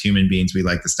 As human beings, we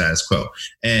like the status quo,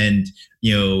 and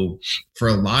for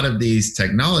a lot of these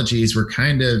technologies, we're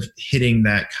kind of hitting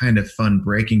that kind of fun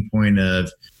breaking point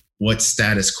of what's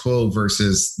status quo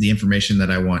versus the information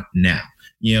that I want now.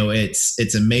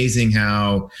 It's amazing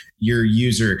how your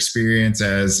user experience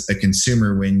as a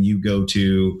consumer, when you go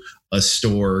to a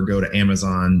store or go to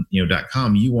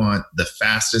Amazon.com, you want the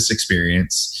fastest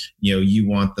experience. You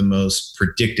want the most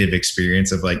predictive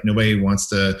experience of, like, nobody wants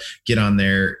to get on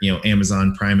their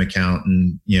Amazon Prime account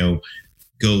and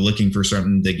go looking for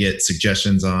something to get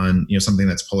suggestions on something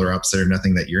that's polar opposite or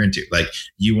nothing that you're into. Like,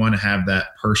 you want to have that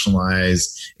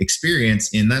personalized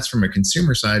experience, and that's from a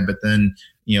consumer side. But then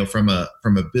from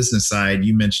a business side,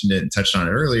 you mentioned it and touched on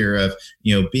it earlier, of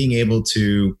being able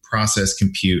to process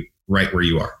compute right where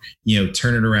you are,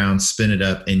 turn it around, spin it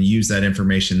up, and use that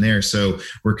information there. So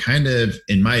we're kind of,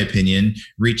 in my opinion,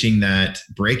 reaching that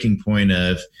breaking point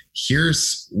of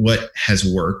here's what has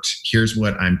worked, here's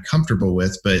what I'm comfortable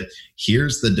with, but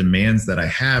here's the demands that I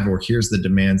have, or here's the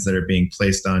demands that are being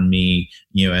placed on me,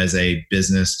 as a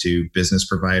business to business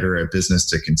provider, a business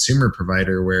to consumer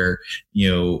provider, where,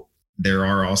 there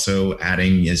are also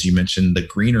adding, as you mentioned, the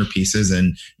greener pieces,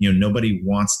 and nobody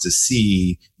wants to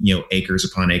see acres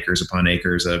upon acres upon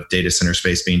acres of data center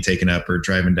space being taken up, or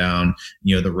driving down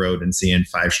the road and seeing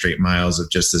 5 straight miles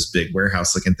of just this big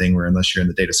warehouse looking thing, where unless you're in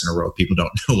the data center world, people don't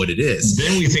know what it is.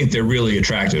 Then we think they're really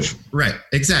attractive. Right,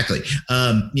 exactly.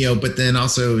 But then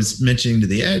also is mentioning to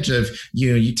the edge of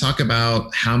you talk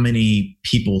about how many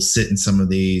people sit in some of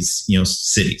these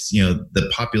cities.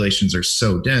 The populations are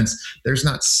so dense, there's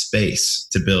not space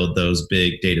to build those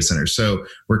big data centers. So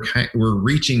we're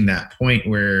reaching that point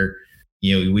where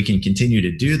we can continue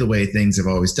to do the way things have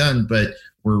always done, but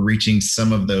we're reaching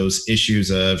some of those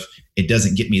issues of it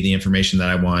doesn't get me the information that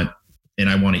I want, and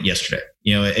I want it yesterday.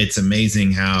 It's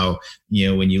amazing how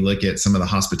when you look at some of the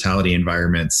hospitality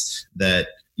environments that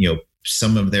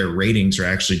some of their ratings are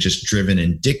actually just driven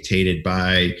and dictated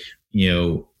by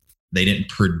they didn't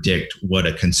predict what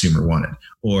a consumer wanted,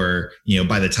 or,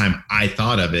 by the time I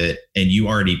thought of it and you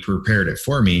already prepared it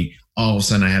for me, all of a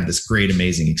sudden I have this great,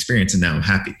 amazing experience, and now I'm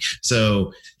happy.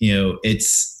 So,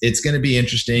 it's going to be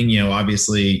interesting.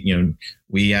 Obviously,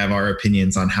 we have our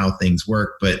opinions on how things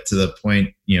work, but to the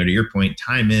point, to your point,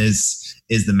 time is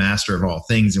the master of all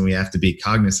things, and we have to be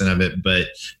cognizant of it. But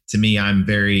to me, I'm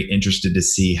very interested to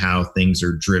see how things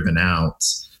are driven out,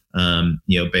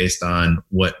 based on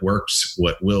what works,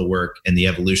 what will work, and the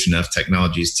evolution of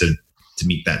technologies to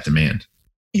meet that demand.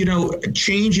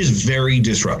 Change is very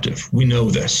disruptive. We know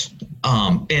this.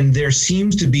 And there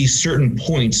seems to be certain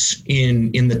points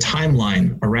in the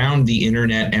timeline around the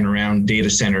internet and around data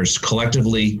centers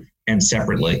collectively and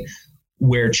separately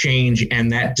where change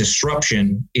and that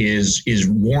disruption is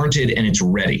warranted and it's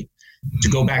ready. To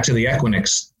go back to the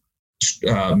Equinix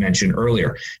mentioned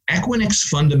earlier, Equinix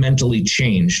fundamentally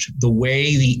changed the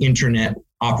way the internet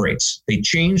operates. They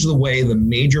changed the way the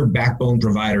major backbone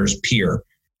providers peer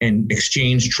and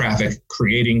exchange traffic,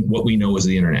 creating what we know as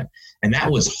the internet. And that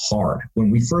was hard.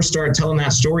 When we first started telling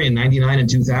that story in 99 and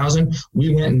 2000,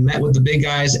 we went and met with the big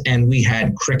guys and we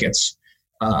had crickets.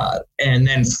 And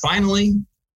then finally,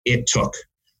 it took.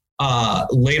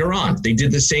 Later on, they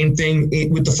did the same thing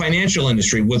with the financial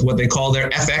industry with what they call their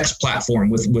FX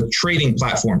platform, with trading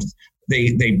platforms.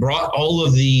 They brought all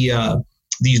of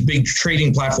these big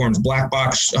trading platforms, black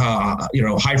box,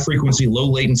 high frequency, low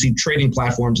latency trading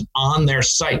platforms on their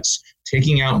sites,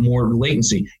 taking out more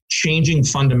latency, changing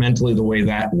fundamentally the way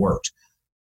that worked.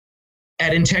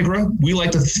 At Integra, we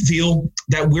like to feel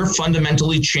that we're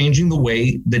fundamentally changing the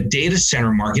way the data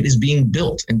center market is being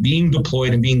built and being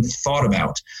deployed and being thought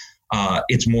about.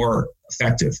 It's more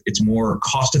effective. It's more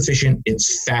cost efficient.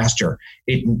 It's faster.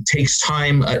 It takes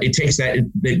time.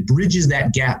 It bridges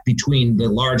that gap between the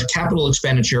large capital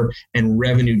expenditure and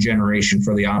revenue generation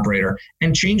for the operator,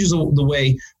 and changes the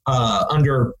way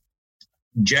under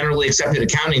generally accepted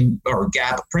accounting or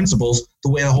GAAP principles, the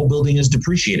way the whole building is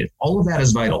depreciated. All of that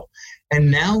is vital. And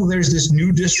now there's this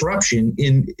new disruption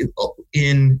in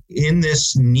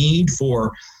this need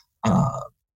for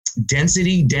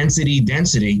density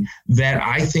that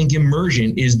I think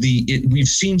immersion is we've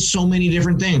seen so many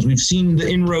different things. We've seen the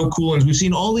in-row coolings. We've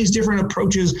seen all these different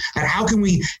approaches at how can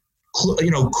we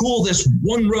cool this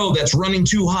one row that's running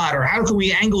too hot, or how can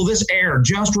we angle this air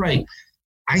just right.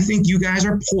 I think you guys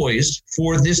are poised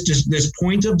for this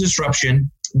point of disruption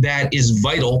that is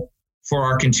vital for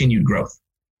our continued growth.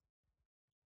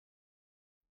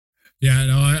 Yeah,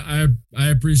 no, I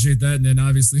appreciate that. And then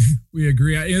obviously we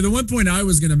agree. The one point I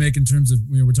was going to make in terms of,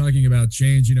 we're talking about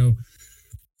change,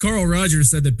 Carl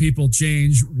Rogers said that people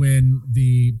change when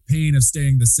the pain of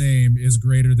staying the same is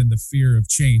greater than the fear of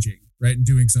changing, right? And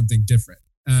doing something different.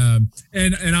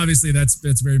 And obviously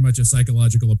that's very much a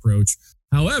psychological approach.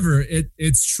 However,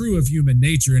 it's true of human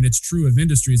nature, and it's true of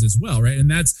industries as well, right? And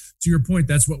that's, to your point,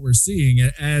 that's what we're seeing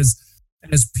as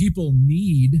people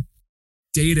need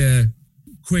data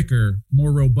quicker,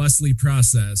 more robustly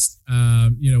processed,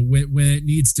 when it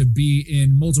needs to be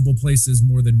in multiple places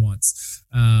more than once.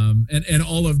 And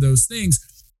all of those things,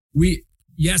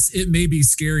 yes, it may be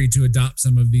scary to adopt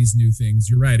some of these new things.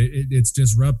 You're right. It's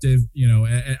disruptive,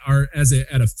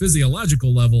 at a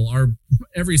physiological level,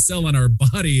 every cell in our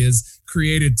body is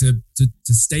created to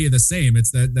stay the same.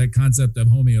 It's that concept of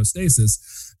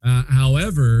homeostasis.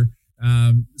 However,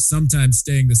 sometimes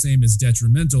staying the same is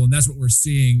detrimental. And that's what we're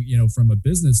seeing, from a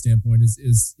business standpoint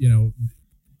is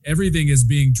everything is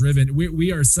being driven.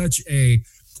 We are such an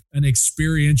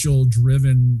experiential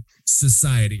driven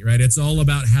society, right? It's all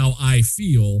about how I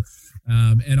feel.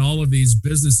 And all of these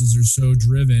businesses are so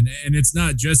driven, and it's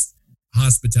not just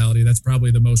hospitality. That's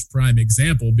probably the most prime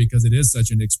example because it is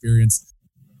such an experience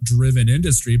driven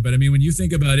industry. But I mean, when you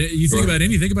think about it, you think about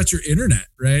anything, think about your internet,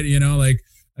 right?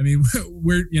 I mean,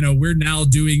 we're now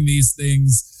doing these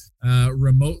things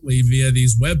remotely via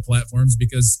these web platforms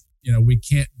because, we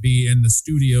can't be in the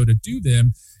studio to do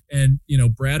them. And,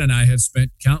 Brad and I have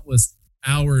spent countless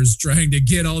hours trying to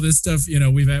get all this stuff,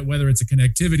 we've had, whether it's a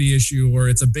connectivity issue or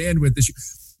it's a bandwidth issue,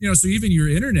 so even your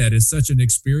internet is such an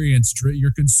experience,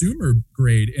 your consumer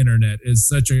grade internet is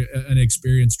such an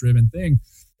experience driven thing.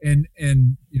 And,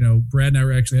 Brad and I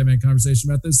were actually having a conversation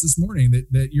about this morning,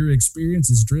 that your experience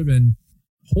is driven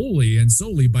wholly and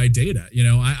solely by data.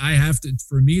 I have to,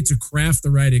 for me to craft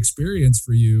the right experience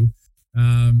for you,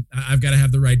 I've got to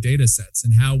have the right data sets,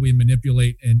 and how we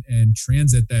manipulate and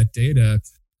transit that data.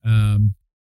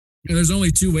 There's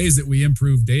only two ways that we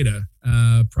improve data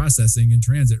processing and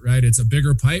transit, right? It's a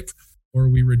bigger pipe, or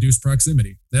we reduce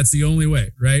proximity. That's the only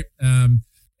way, right? And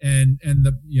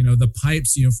the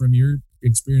pipes, from your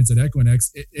experience at Equinix,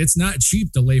 it's not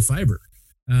cheap to lay fiber.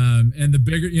 And the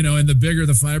bigger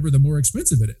the fiber, the more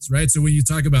expensive it is, right? So when you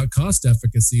talk about cost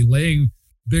efficacy, laying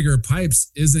bigger pipes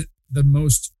isn't the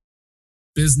most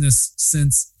business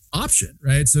sense option,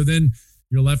 right? So then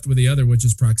you're left with the other, which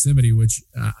is proximity, which,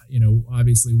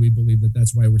 obviously we believe that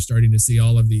that's why we're starting to see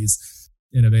all of these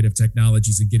innovative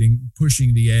technologies and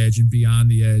pushing the edge and beyond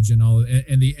the edge and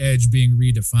the edge being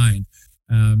redefined,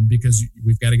 because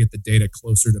we've got to get the data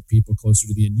closer to people, closer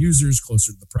to the end users,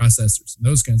 closer to the processors and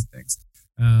those kinds of things.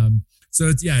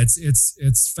 So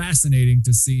it's fascinating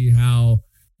to see how,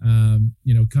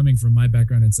 coming from my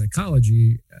background in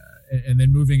psychology and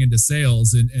then moving into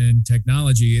sales and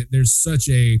technology, there's such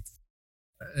a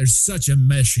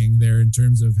meshing there in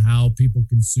terms of how people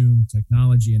consume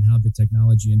technology and how the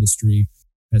technology industry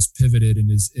has pivoted and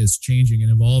is changing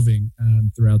and evolving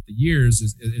throughout the years.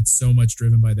 It's so much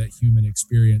driven by that human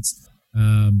experience.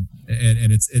 And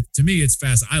to me, it's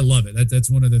fast. I love it.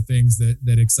 That's one of the things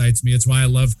that excites me. It's why I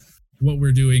love what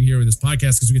we're doing here with this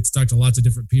podcast, because we get to talk to lots of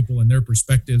different people and their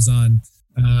perspectives on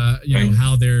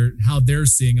how they're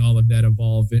seeing all of that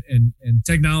evolve. And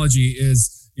technology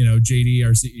is, JD,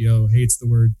 our CEO, hates the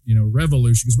word,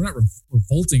 revolution, because we're not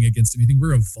revolting against anything.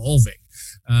 We're evolving.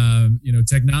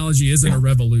 Technology isn't a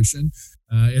revolution.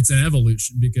 It's an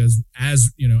evolution, because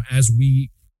as we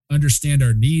understand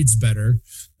our needs better,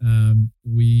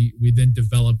 we then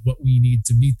develop what we need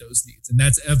to meet those needs. And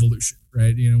that's evolution,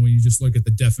 right? When you just look at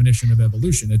the definition of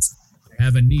evolution, it's I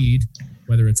have a need,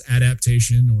 whether it's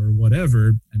adaptation or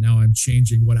whatever, and now I'm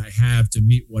changing what I have to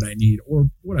meet what I need or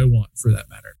what I want, for that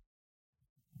matter.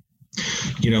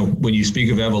 When you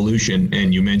speak of evolution,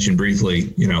 and you mentioned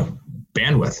briefly,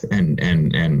 bandwidth, and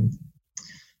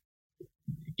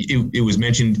it was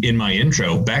mentioned in my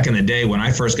intro, back in the day when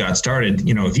I first got started,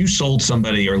 if you sold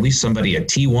somebody, or at least somebody, a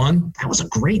T1, that was a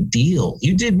great deal.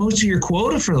 You did most of your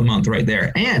quota for the month right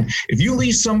there. And if you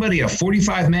leased somebody a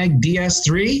 45 meg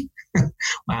DS3,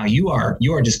 wow, you are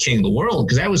just king of the world,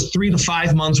 because that was 3 to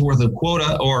 5 months worth of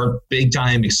quota or big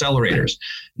time accelerators.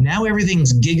 Now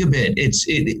everything's gigabit.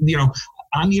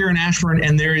 I'm here in Ashburn,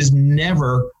 and there is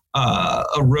never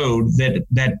a road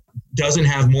that doesn't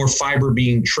have more fiber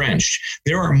being trenched.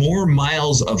 There are more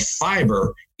miles of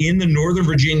fiber in the Northern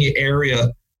Virginia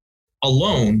area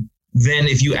alone than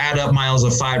if you add up miles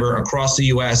of fiber across the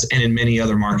U.S. and in many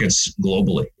other markets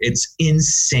globally. It's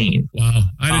insane. Wow,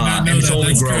 I did not know that.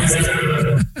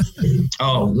 That's crazy.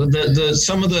 Oh,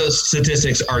 some of the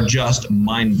statistics are just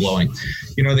mind blowing.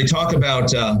 They talk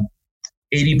about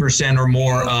 80% or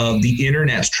more of the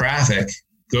internet's traffic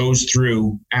goes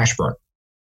through Ashburn.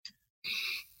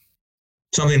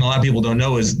 Something a lot of people don't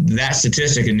know is that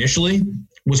statistic initially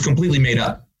was completely made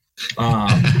up.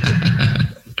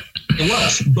 It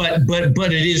was,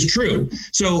 but it is true.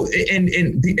 So, and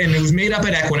it was made up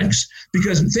at Equinix,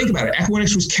 because think about it.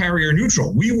 Equinix was carrier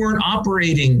neutral. We weren't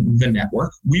operating the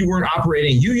network. We weren't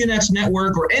operating UUNet's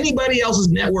network or anybody else's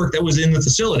network that was in the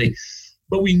facility.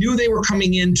 But we knew they were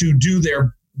coming in to do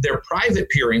their private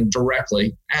peering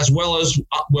directly, as well as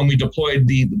when we deployed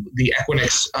the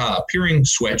Equinix peering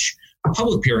switch,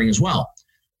 public peering as well.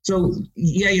 So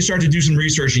yeah, you start to do some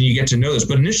research and you get to know this,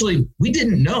 but initially we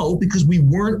didn't know because we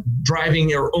weren't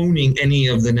driving or owning any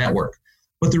of the network.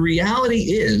 But the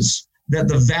reality is that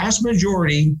the vast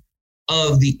majority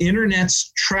of the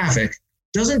internet's traffic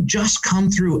doesn't just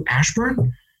come through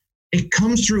Ashburn. It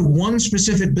comes through one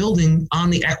specific building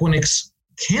on the Equinix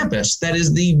campus that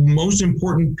is the most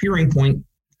important peering point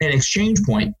an exchange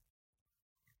point,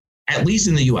 at least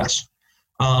in the US.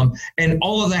 And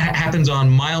all of that happens on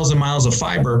miles and miles of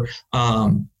fiber.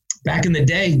 Back in the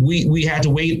day, we had to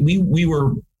wait. We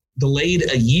were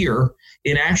delayed a year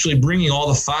in actually bringing all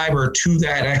the fiber to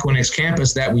that Equinix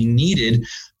campus that we needed,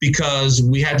 because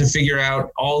we had to figure out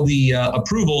all the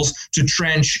approvals to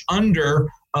trench under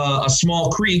a small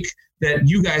creek that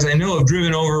you guys, I know, have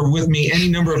driven over with me any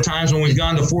number of times when we've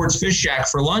gone to Ford's Fish Shack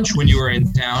for lunch when you were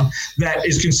in town. That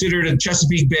is considered a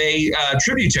Chesapeake Bay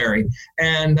tributary.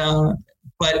 And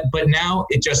but now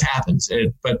it just happens.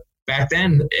 But back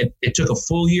then, it took a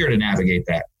full year to navigate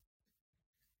that.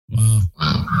 Wow.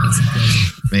 That's incredible.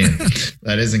 Man,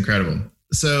 that is incredible.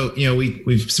 So,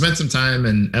 we've spent some time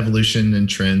in evolution and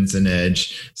trends and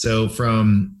edge. So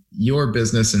from your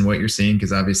business and what you're seeing,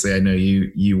 because obviously I know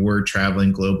you were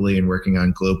traveling globally and working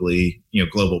on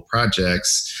global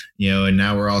projects, and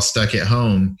now we're all stuck at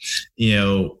home.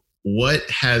 What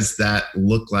has that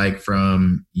looked like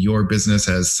from your business?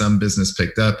 Has some business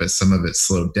picked up? Has some of it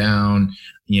slowed down?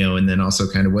 And then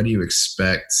also kind of what do you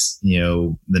expect,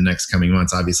 the next coming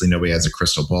months? Obviously nobody has a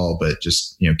crystal ball, but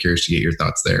just, curious to get your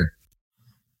thoughts there.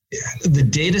 The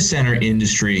data center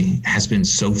industry has been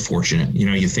so fortunate.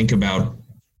 You think about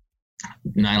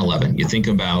 9/11, you think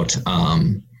about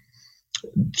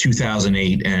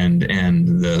 2008 and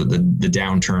the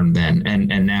downturn then,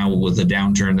 and now with the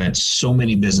downturn that so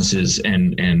many businesses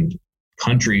and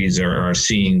countries are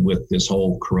seeing with this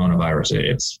whole coronavirus.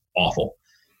 It's awful.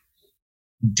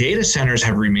 Data centers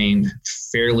have remained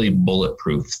fairly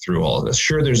bulletproof through all of this.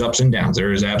 Sure, there's ups and downs.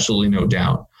 There is absolutely no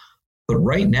doubt. But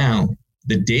right now,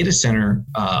 the data center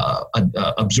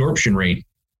absorption rate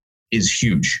is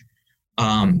huge.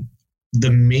 The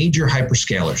major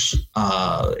hyperscalers,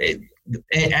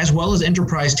 as well as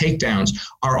enterprise takedowns,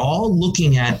 are all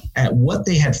looking at what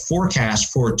they had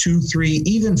forecast for 2, 3,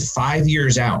 even 5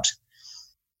 years out,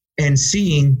 and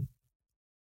seeing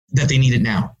that they need it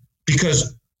now,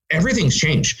 because everything's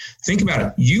changed. Think about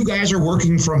it. You guys are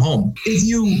working from home. If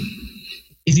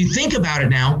you think about it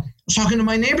now, I was talking to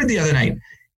my neighbor the other night.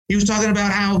 He was talking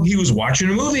about how he was watching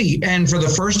a movie, and for the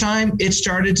first time, it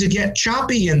started to get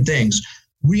choppy and things.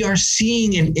 We are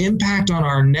seeing an impact on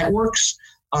our networks,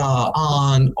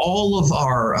 on all of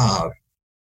our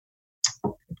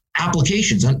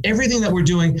applications, on everything that we're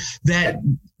doing that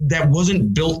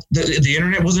wasn't built, the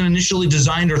internet wasn't initially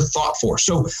designed or thought for.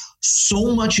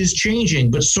 So much is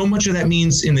changing, but so much of that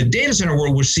means in the data center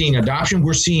world, we're seeing adoption,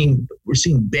 we're seeing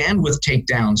bandwidth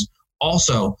takedowns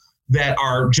also that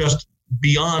are just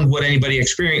beyond what anybody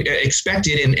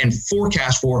expected and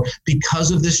forecast for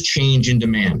because of this change in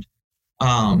demand.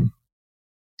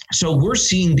 So we're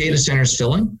seeing data centers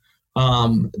filling.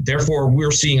 Therefore,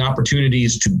 we're seeing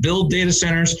opportunities to build data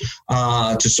centers,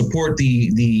 to support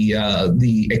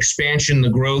the expansion, the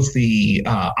growth, the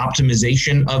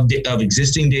optimization of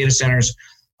existing data centers.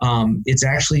 It's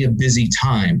actually a busy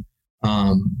time,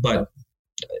 but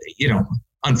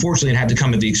unfortunately, it had to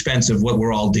come at the expense of what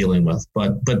we're all dealing with.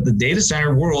 But the data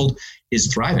center world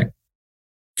is thriving.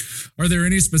 Are there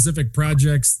any specific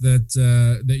projects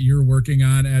that you're working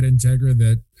on at Integra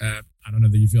that I don't know,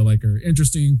 that you feel like are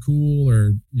interesting, cool,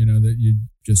 or that you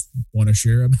just want to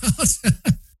share about?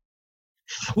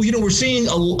 Well, we're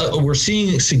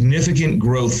seeing significant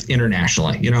growth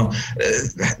internationally.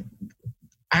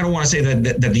 I don't want to say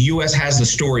that the U.S. has the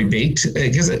story baked,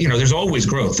 because there's always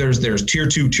growth. There's tier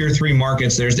 2, tier 3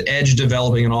 markets. There's the edge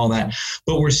developing and all that.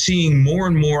 But we're seeing more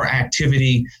and more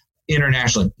activity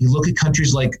internationally. You look at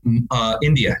countries like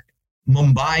India.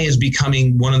 Mumbai is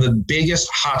becoming one of the biggest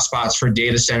hotspots for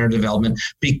data center development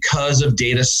because of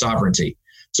data sovereignty.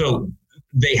 So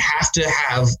they have to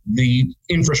have the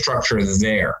infrastructure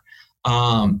there.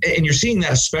 And you're seeing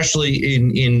that especially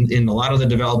in a lot of the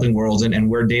developing worlds and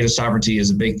where data sovereignty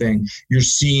is a big thing. You're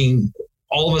seeing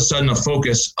all of a sudden a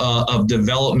focus of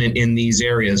development in these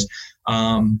areas.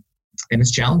 And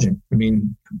it's challenging. I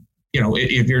mean,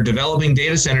 if you're developing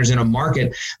data centers in a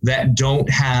market that don't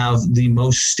have the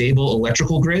most stable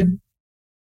electrical grid,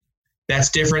 that's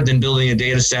different than building a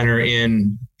data center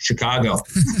in Chicago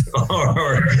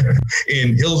or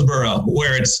in Hillsborough,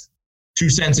 where it's 2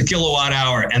 cents a kilowatt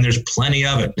hour and there's plenty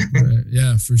of it. Right.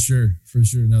 Yeah, for sure.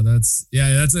 No,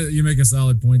 you make a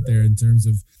solid point there in terms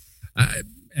of,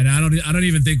 and I don't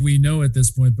even think we know at this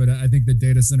point, but I think the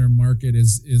data center market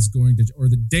is going to, or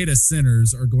the data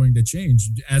centers are going to change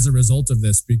as a result of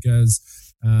this, because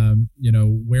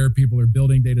where people are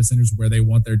building data centers, where they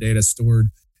want their data stored,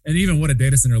 and even what a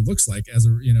data center looks like.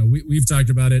 We've talked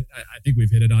about it. I think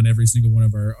we've hit it on every single one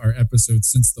of our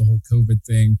episodes since the whole COVID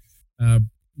thing,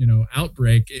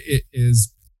 outbreak. It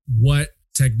is what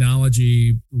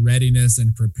technology readiness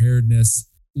and preparedness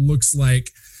looks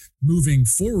like moving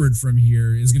forward from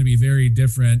here is going to be very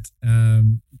different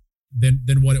than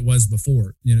what it was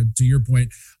before. To your point,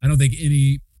 I don't think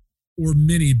any or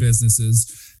many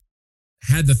businesses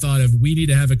had the thought of, we need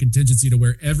to have a contingency to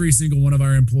where every single one of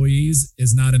our employees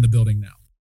is not in the building now.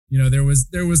 There was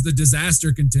the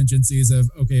disaster contingencies of,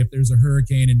 okay, if there's a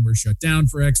hurricane and we're shut down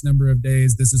for X number of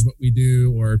days, this is what we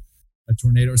do, or a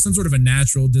tornado or some sort of a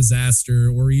natural disaster,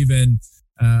 or even,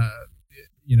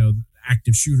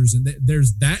 active shooters. And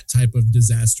there's that type of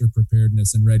disaster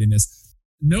preparedness and readiness.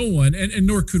 No one, and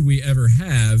nor could we ever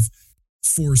have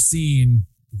foreseen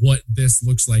what this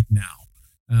looks like now.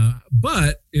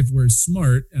 But if we're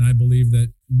smart, and I believe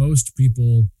that most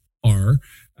people are,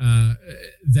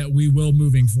 that we will,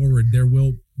 moving forward, there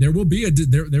will be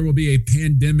a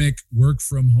pandemic work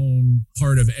from home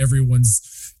part of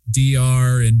everyone's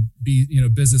DR and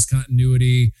business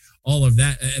continuity, all of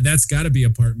that. That's got to be a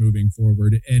part moving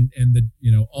forward, and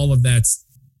all of that's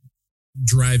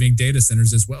driving data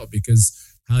centers as well, because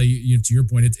how you to your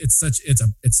point, it's such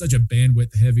a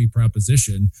bandwidth heavy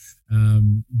proposition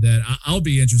that I'll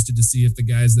be interested to see if the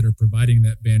guys that are providing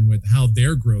that bandwidth, how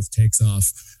their growth takes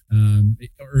off,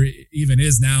 or even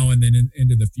is now and then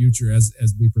into the future as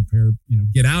we prepare,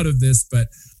 get out of this. But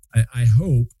I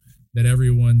hope that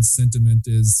everyone's sentiment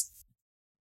is,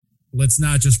 let's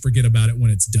not just forget about it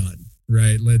when it's done,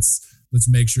 right? Let's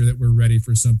make sure that we're ready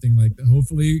for something like that.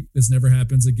 Hopefully this never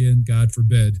happens again, God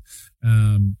forbid.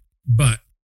 But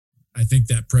I think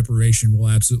that preparation will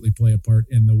absolutely play a part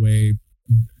in the way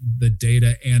the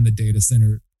data and the data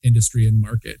center industry and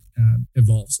market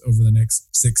evolves over the next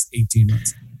 6-18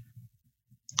 months.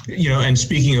 And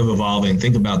speaking of evolving,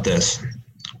 think about this.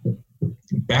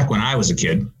 Back when I was a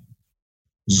kid,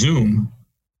 Zoom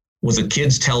was a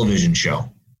kid's television show.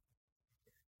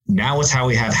 Now it's how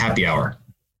we have happy hour.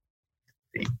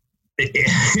 It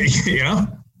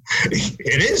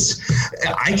is.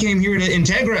 I came here to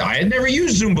Integra. I had never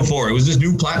used Zoom before. It was this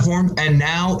new platform, and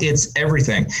now it's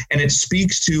everything. And it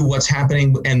speaks to what's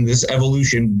happening and this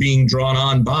evolution being drawn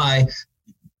on by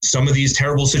some of these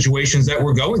terrible situations that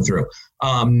we're going through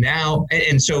now.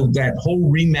 And so that whole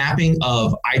remapping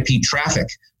of IP traffic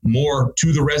more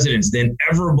to the residents than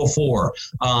ever before,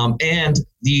 and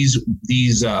these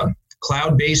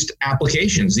cloud-based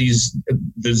applications,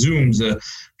 the Zooms,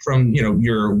 from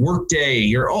your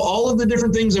Workday, all of the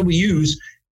different things that we use,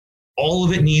 all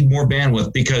of it need more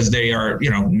bandwidth because they are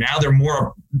now they're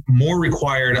more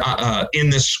required in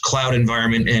this cloud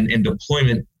environment and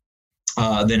deployment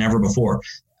than ever before.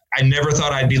 I never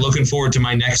thought I'd be looking forward to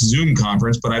my next Zoom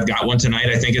conference, but I've got one tonight.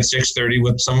 I think at 6:30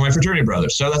 with some of my fraternity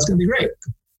brothers, so that's going to be great.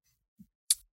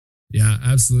 Yeah,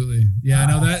 absolutely. Yeah,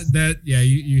 no,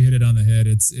 you hit it on the head.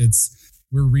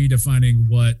 We're redefining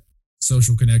what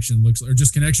social connection looks like, or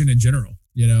just connection in general,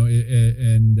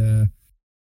 and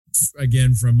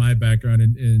again, from my background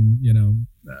in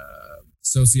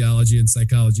sociology and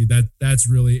psychology, that's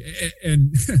really,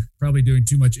 and probably doing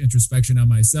too much introspection on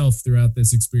myself throughout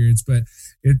this experience, but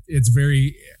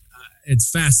it's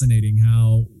fascinating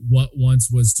how what once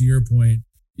was, to your point,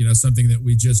 something that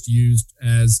we just used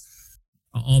as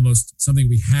almost something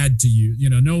we had to use.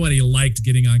 Nobody liked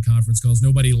getting on conference calls.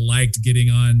 Nobody liked getting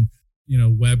on,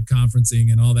 web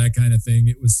conferencing and all that kind of thing.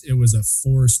 It was a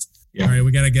forced, all right,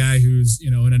 we got a guy who's,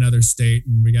 in another state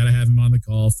and we got to have him on the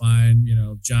call. Fine.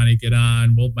 Johnny, get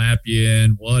on, we'll map you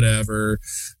in, whatever.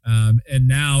 And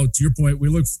now to your point, we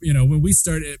look, when we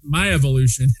started my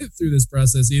evolution through this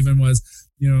process even was,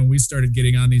 when we started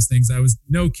getting on these things, I was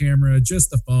no camera, just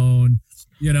the phone.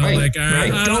 Right.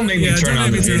 Don't make me turn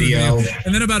on the video.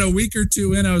 And then about a week or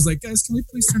two in, I was like, guys, can we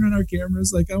please turn on our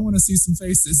cameras? Like, I want to see some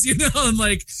faces, and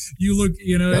like you look,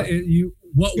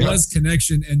 was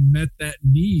connection and met that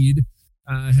need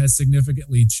has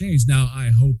significantly changed. Now, I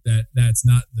hope that that's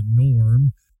not the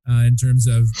norm in terms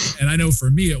of, and I know for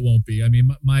me, it won't be. I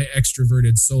mean, my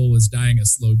extroverted soul is dying a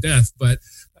slow death, but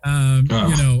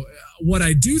what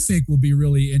I do think will be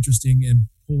really interesting in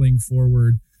pulling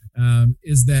forward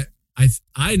is that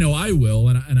I know I will,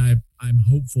 and I'm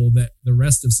hopeful that the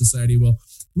rest of society will.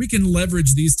 We can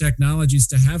leverage these technologies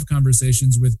to have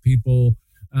conversations with people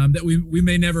that we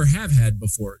may never have had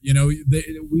before.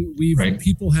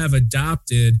 People have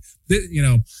adopted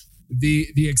the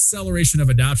acceleration of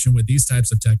adoption with these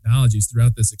types of technologies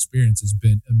throughout this experience has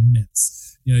been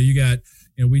immense.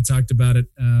 We talked about it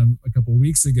a couple of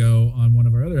weeks ago on one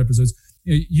of our other episodes.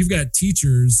 You've got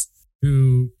teachers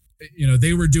who,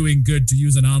 they were doing good to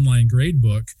use an online grade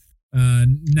book.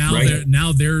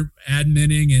 Now they're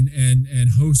adminning and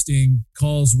hosting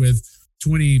calls with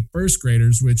 20 first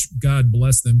graders, which God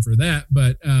bless them for that.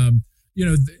 But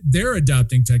they're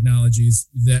adopting technologies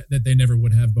that they never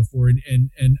would have before.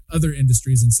 And other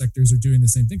industries and sectors are doing the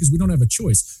same thing because we don't have a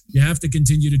choice. You have to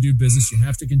continue to do business. You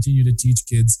have to continue to teach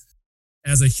kids.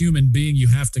 As a human being, you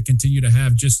have to continue to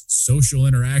have just social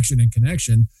interaction and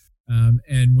connection.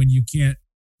 And when you can't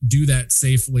do that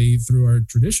safely through our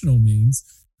traditional means,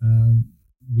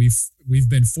 we've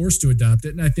been forced to adopt it.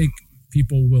 And I think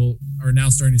people are now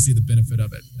starting to see the benefit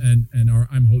of it. And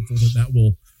I'm hopeful that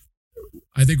will.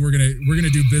 I think we're gonna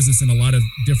do business in a lot of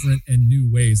different and new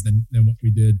ways than what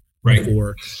we did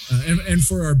before, and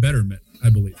for our betterment, I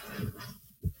believe.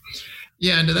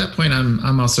 Yeah, and to that point,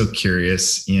 I'm also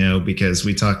curious, because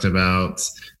we talked about,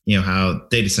 how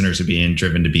data centers are being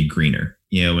driven to be greener,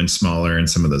 and smaller and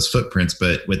some of those footprints.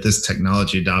 But with this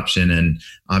technology adoption and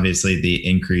obviously the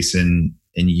increase in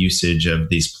usage of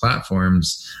these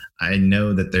platforms, I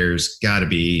know that there's got to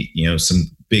be, some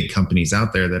big companies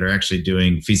out there that are actually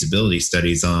doing feasibility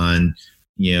studies on,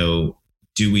 do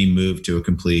we move to a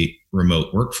complete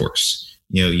remote workforce?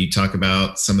 You talk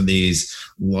about some of these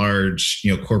large,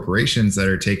 corporations that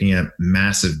are taking up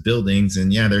massive buildings,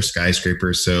 and they're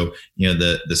skyscrapers. So,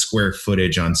 the square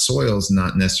footage on soil is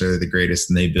not necessarily the greatest,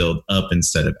 and they build up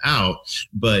instead of out.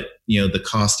 But, the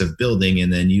cost of building,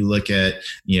 and then you look at,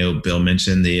 Bill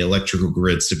mentioned the electrical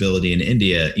grid stability in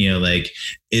India,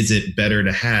 is it better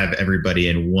to have everybody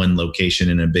in one location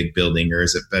in a big building, or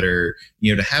is it better,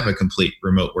 to have a complete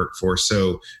remote workforce?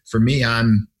 So for me,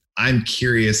 I'm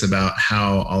curious about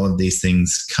how all of these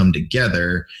things come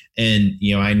together. And,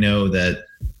 I know that,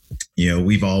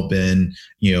 we've all been,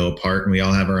 apart, and we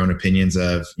all have our own opinions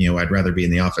of, I'd rather be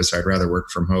in the office, or I'd rather work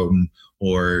from home,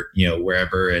 or,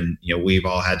 wherever. And, we've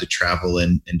all had to travel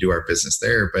and do our business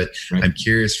there. But I'm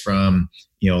curious from,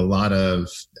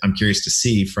 I'm curious to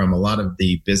see from a lot of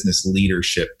the business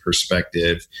leadership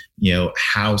perspective,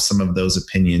 how some of those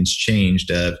opinions changed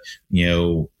of,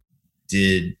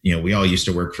 we all used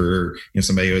to work for,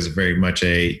 somebody who was very much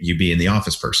you be in the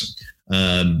office person.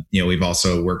 We've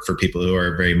also worked for people who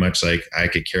are very much like, I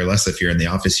could care less if you're in the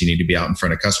office, you need to be out in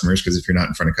front of customers, because if you're not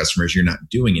in front of customers, you're not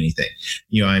doing anything.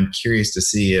 I'm curious to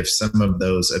see if some of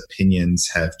those opinions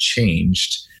have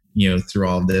changed, through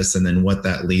all of this, and then what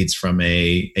that leads from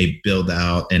a build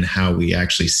out and how we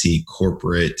actually see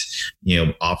corporate,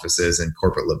 offices and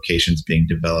corporate locations being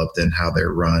developed and how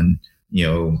they're run,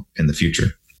 in the future.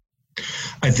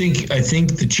 I think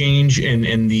the change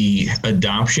in the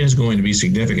adoption is going to be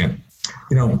significant.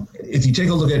 If you take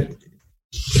a look at,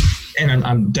 and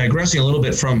I'm digressing a little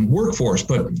bit from workforce,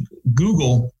 but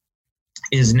Google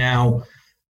is now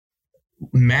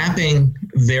mapping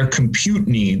their compute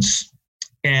needs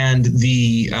and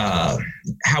the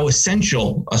how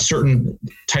essential a certain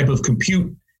type of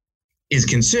compute is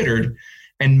considered,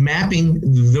 and mapping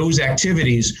those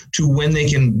activities to when they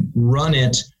can run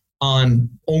it on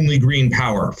only green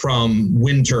power from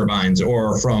wind turbines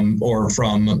or from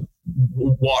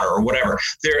water or whatever.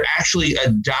 They're actually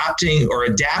adapting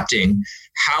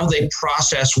how they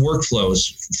process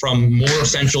workflows from more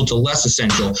essential to less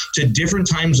essential, to different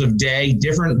times of day,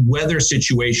 different weather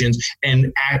situations,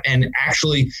 and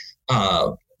actually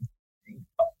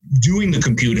doing the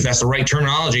compute, if that's the right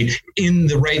terminology, in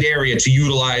the right area to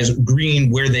utilize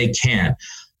green where they can.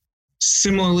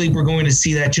 Similarly, we're going to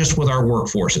see that just with our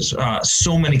workforces.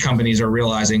 So many companies are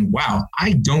realizing, wow,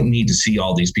 I don't need to see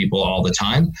all these people all the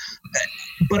time.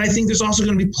 But I think there's also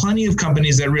going to be plenty of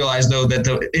companies that realize, though, that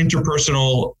the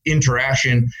interpersonal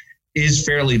interaction is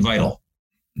fairly vital.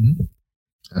 Mm-hmm.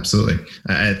 Absolutely.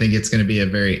 I think it's going to be a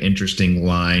very interesting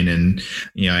line. And,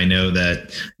 I know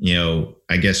that,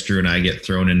 I guess Drew and I get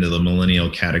thrown into the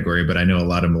millennial category, but I know a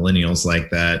lot of millennials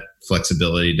like that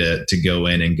flexibility to go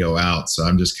in and go out. So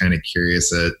I'm just kind of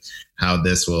curious at how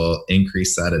this will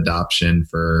increase that adoption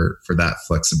for that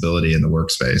flexibility in the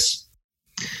workspace.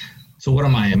 So what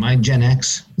am I? Am I Gen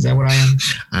X? Is that what I am?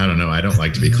 I don't know. I don't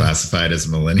like to be classified as a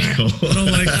millennial. I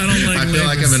don't like I feel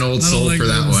like I'm an old soul for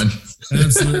that one.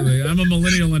 Absolutely. I'm a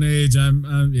millennial in age. I'm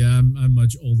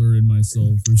much older in my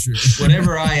soul for sure.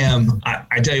 Whatever I am,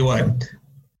 I tell you what,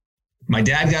 my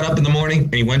dad got up in the morning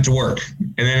and he went to work.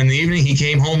 And then in the evening, he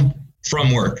came home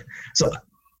from work. So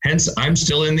hence I'm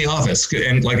still in the office.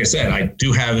 And like I said, I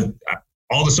do have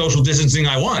all the social distancing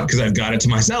I want because I've got it to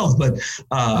myself. But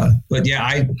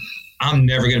yeah, I'm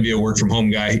never going to be a work from home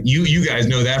guy. You guys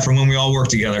know that from when we all work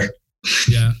together.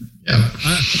 Yeah.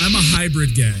 I'm a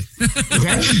hybrid guy.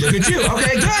 Okay, look at you.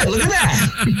 Okay, good. Look at that.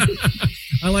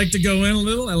 I like to go in a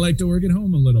little. I like to work at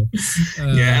home a little.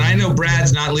 Yeah, and I know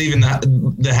Brad's not leaving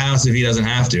the house if he doesn't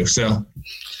have to. So.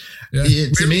 Yeah.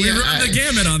 We run the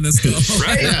gamut on this call.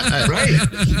 Right.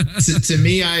 To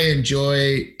me, I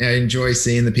enjoy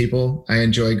seeing the people. I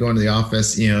enjoy going to the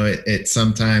office. It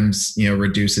sometimes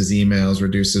reduces emails,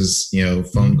 reduces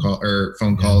phone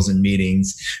calls and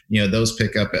meetings. Those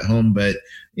pick up at home, but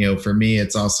for me,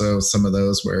 it's also some of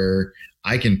those where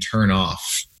I can turn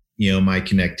off my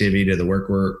connectivity to the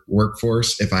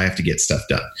workforce if I have to get stuff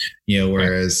done.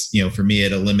 Whereas for me,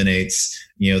 it eliminates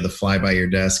the fly by your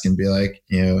desk and be like,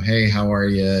 hey, how are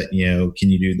you? Can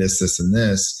you do this, and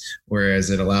this? Whereas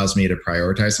it allows me to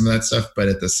prioritize some of that stuff. But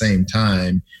at the same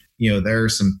time, there are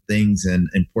some things and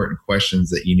important questions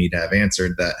that you need to have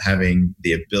answered, that having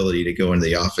the ability to go into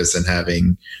the office and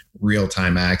having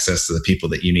real-time access to the people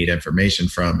that you need information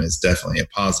from is definitely a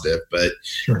positive. But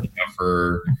sure.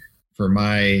 For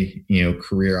my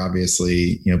career,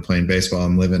 obviously, playing baseball,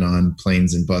 I'm living on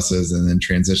planes and buses, and then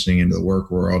transitioning into the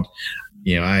work world.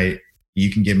 You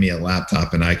can give me a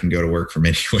laptop and I can go to work from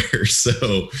anywhere.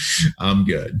 So I'm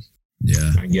good.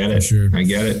 Yeah, I get it. Sure. I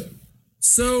get it.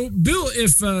 So, Bill,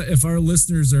 if our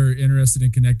listeners are interested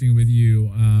in connecting with you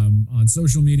on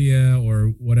social media or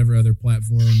whatever other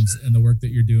platforms and the work that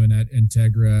you're doing at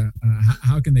Integra,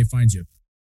 how can they find you?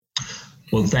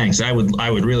 Well, thanks. I would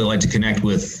really like to connect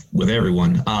with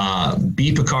everyone.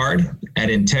 B Picard at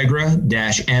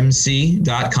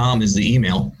integra-mc.com is the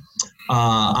email.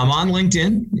 I'm on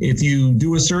LinkedIn. If you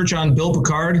do a search on Bill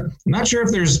Picard, I'm not sure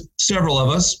if there's several of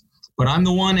us, but I'm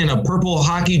the one in a purple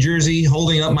hockey jersey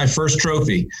holding up my first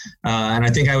trophy. And I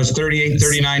think I was 38,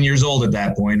 39 years old at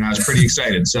that point, and I was pretty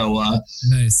excited. So,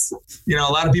 nice. A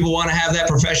lot of people want to have that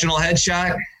professional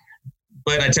headshot.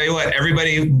 But I tell you what,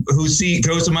 everybody who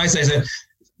goes to my site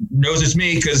knows it's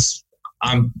me because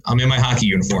I'm in my hockey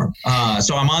uniform.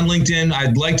 So I'm on LinkedIn.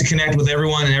 I'd like to connect with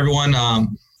everyone, and everyone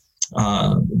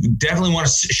definitely want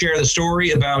to share the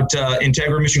story about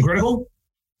Integra Mission Critical,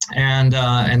 and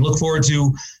look forward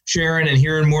to sharing and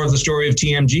hearing more of the story of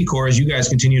TMG Core as you guys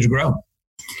continue to grow.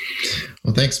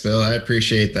 Well, thanks, Bill. I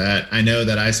appreciate that. I know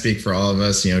that I speak for all of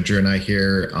us, Drew and I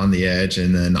here on the Edge,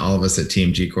 and then all of us at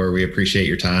TMG Core. We appreciate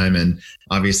your time. And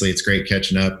obviously it's great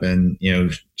catching up and,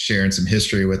 sharing some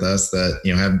history with us that,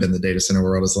 haven't been in the data center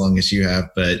world as long as you have,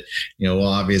 but, we'll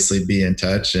obviously be in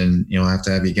touch, and, I'll have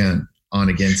to have you on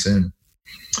again soon.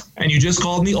 And you just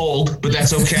called me old, but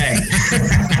that's okay.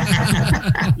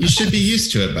 You should be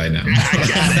used to it by now. I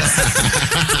got it.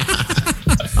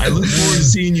 I look forward to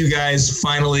seeing you guys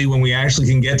finally when we actually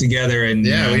can get together. And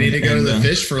we need to go to the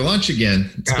fish for lunch again.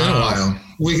 It's been a while.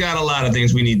 We got a lot of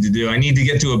things we need to do. I need to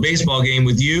get to a baseball game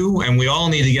with you, and we all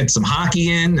need to get some hockey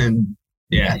in. And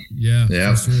yeah.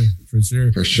 For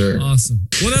sure. Awesome.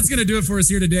 Well, that's going to do it for us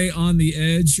here today on The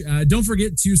Edge. Don't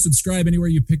forget to subscribe anywhere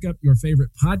you pick up your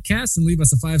favorite podcast and leave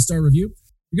us a 5-star review.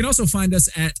 You can also find us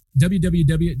at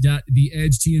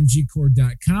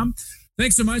www.theedgetmgcore.com.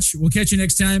 Thanks so much. We'll catch you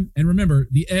next time. And remember,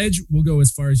 The Edge will go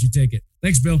as far as you take it.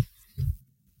 Thanks, Bill.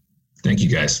 Thank you,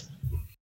 guys.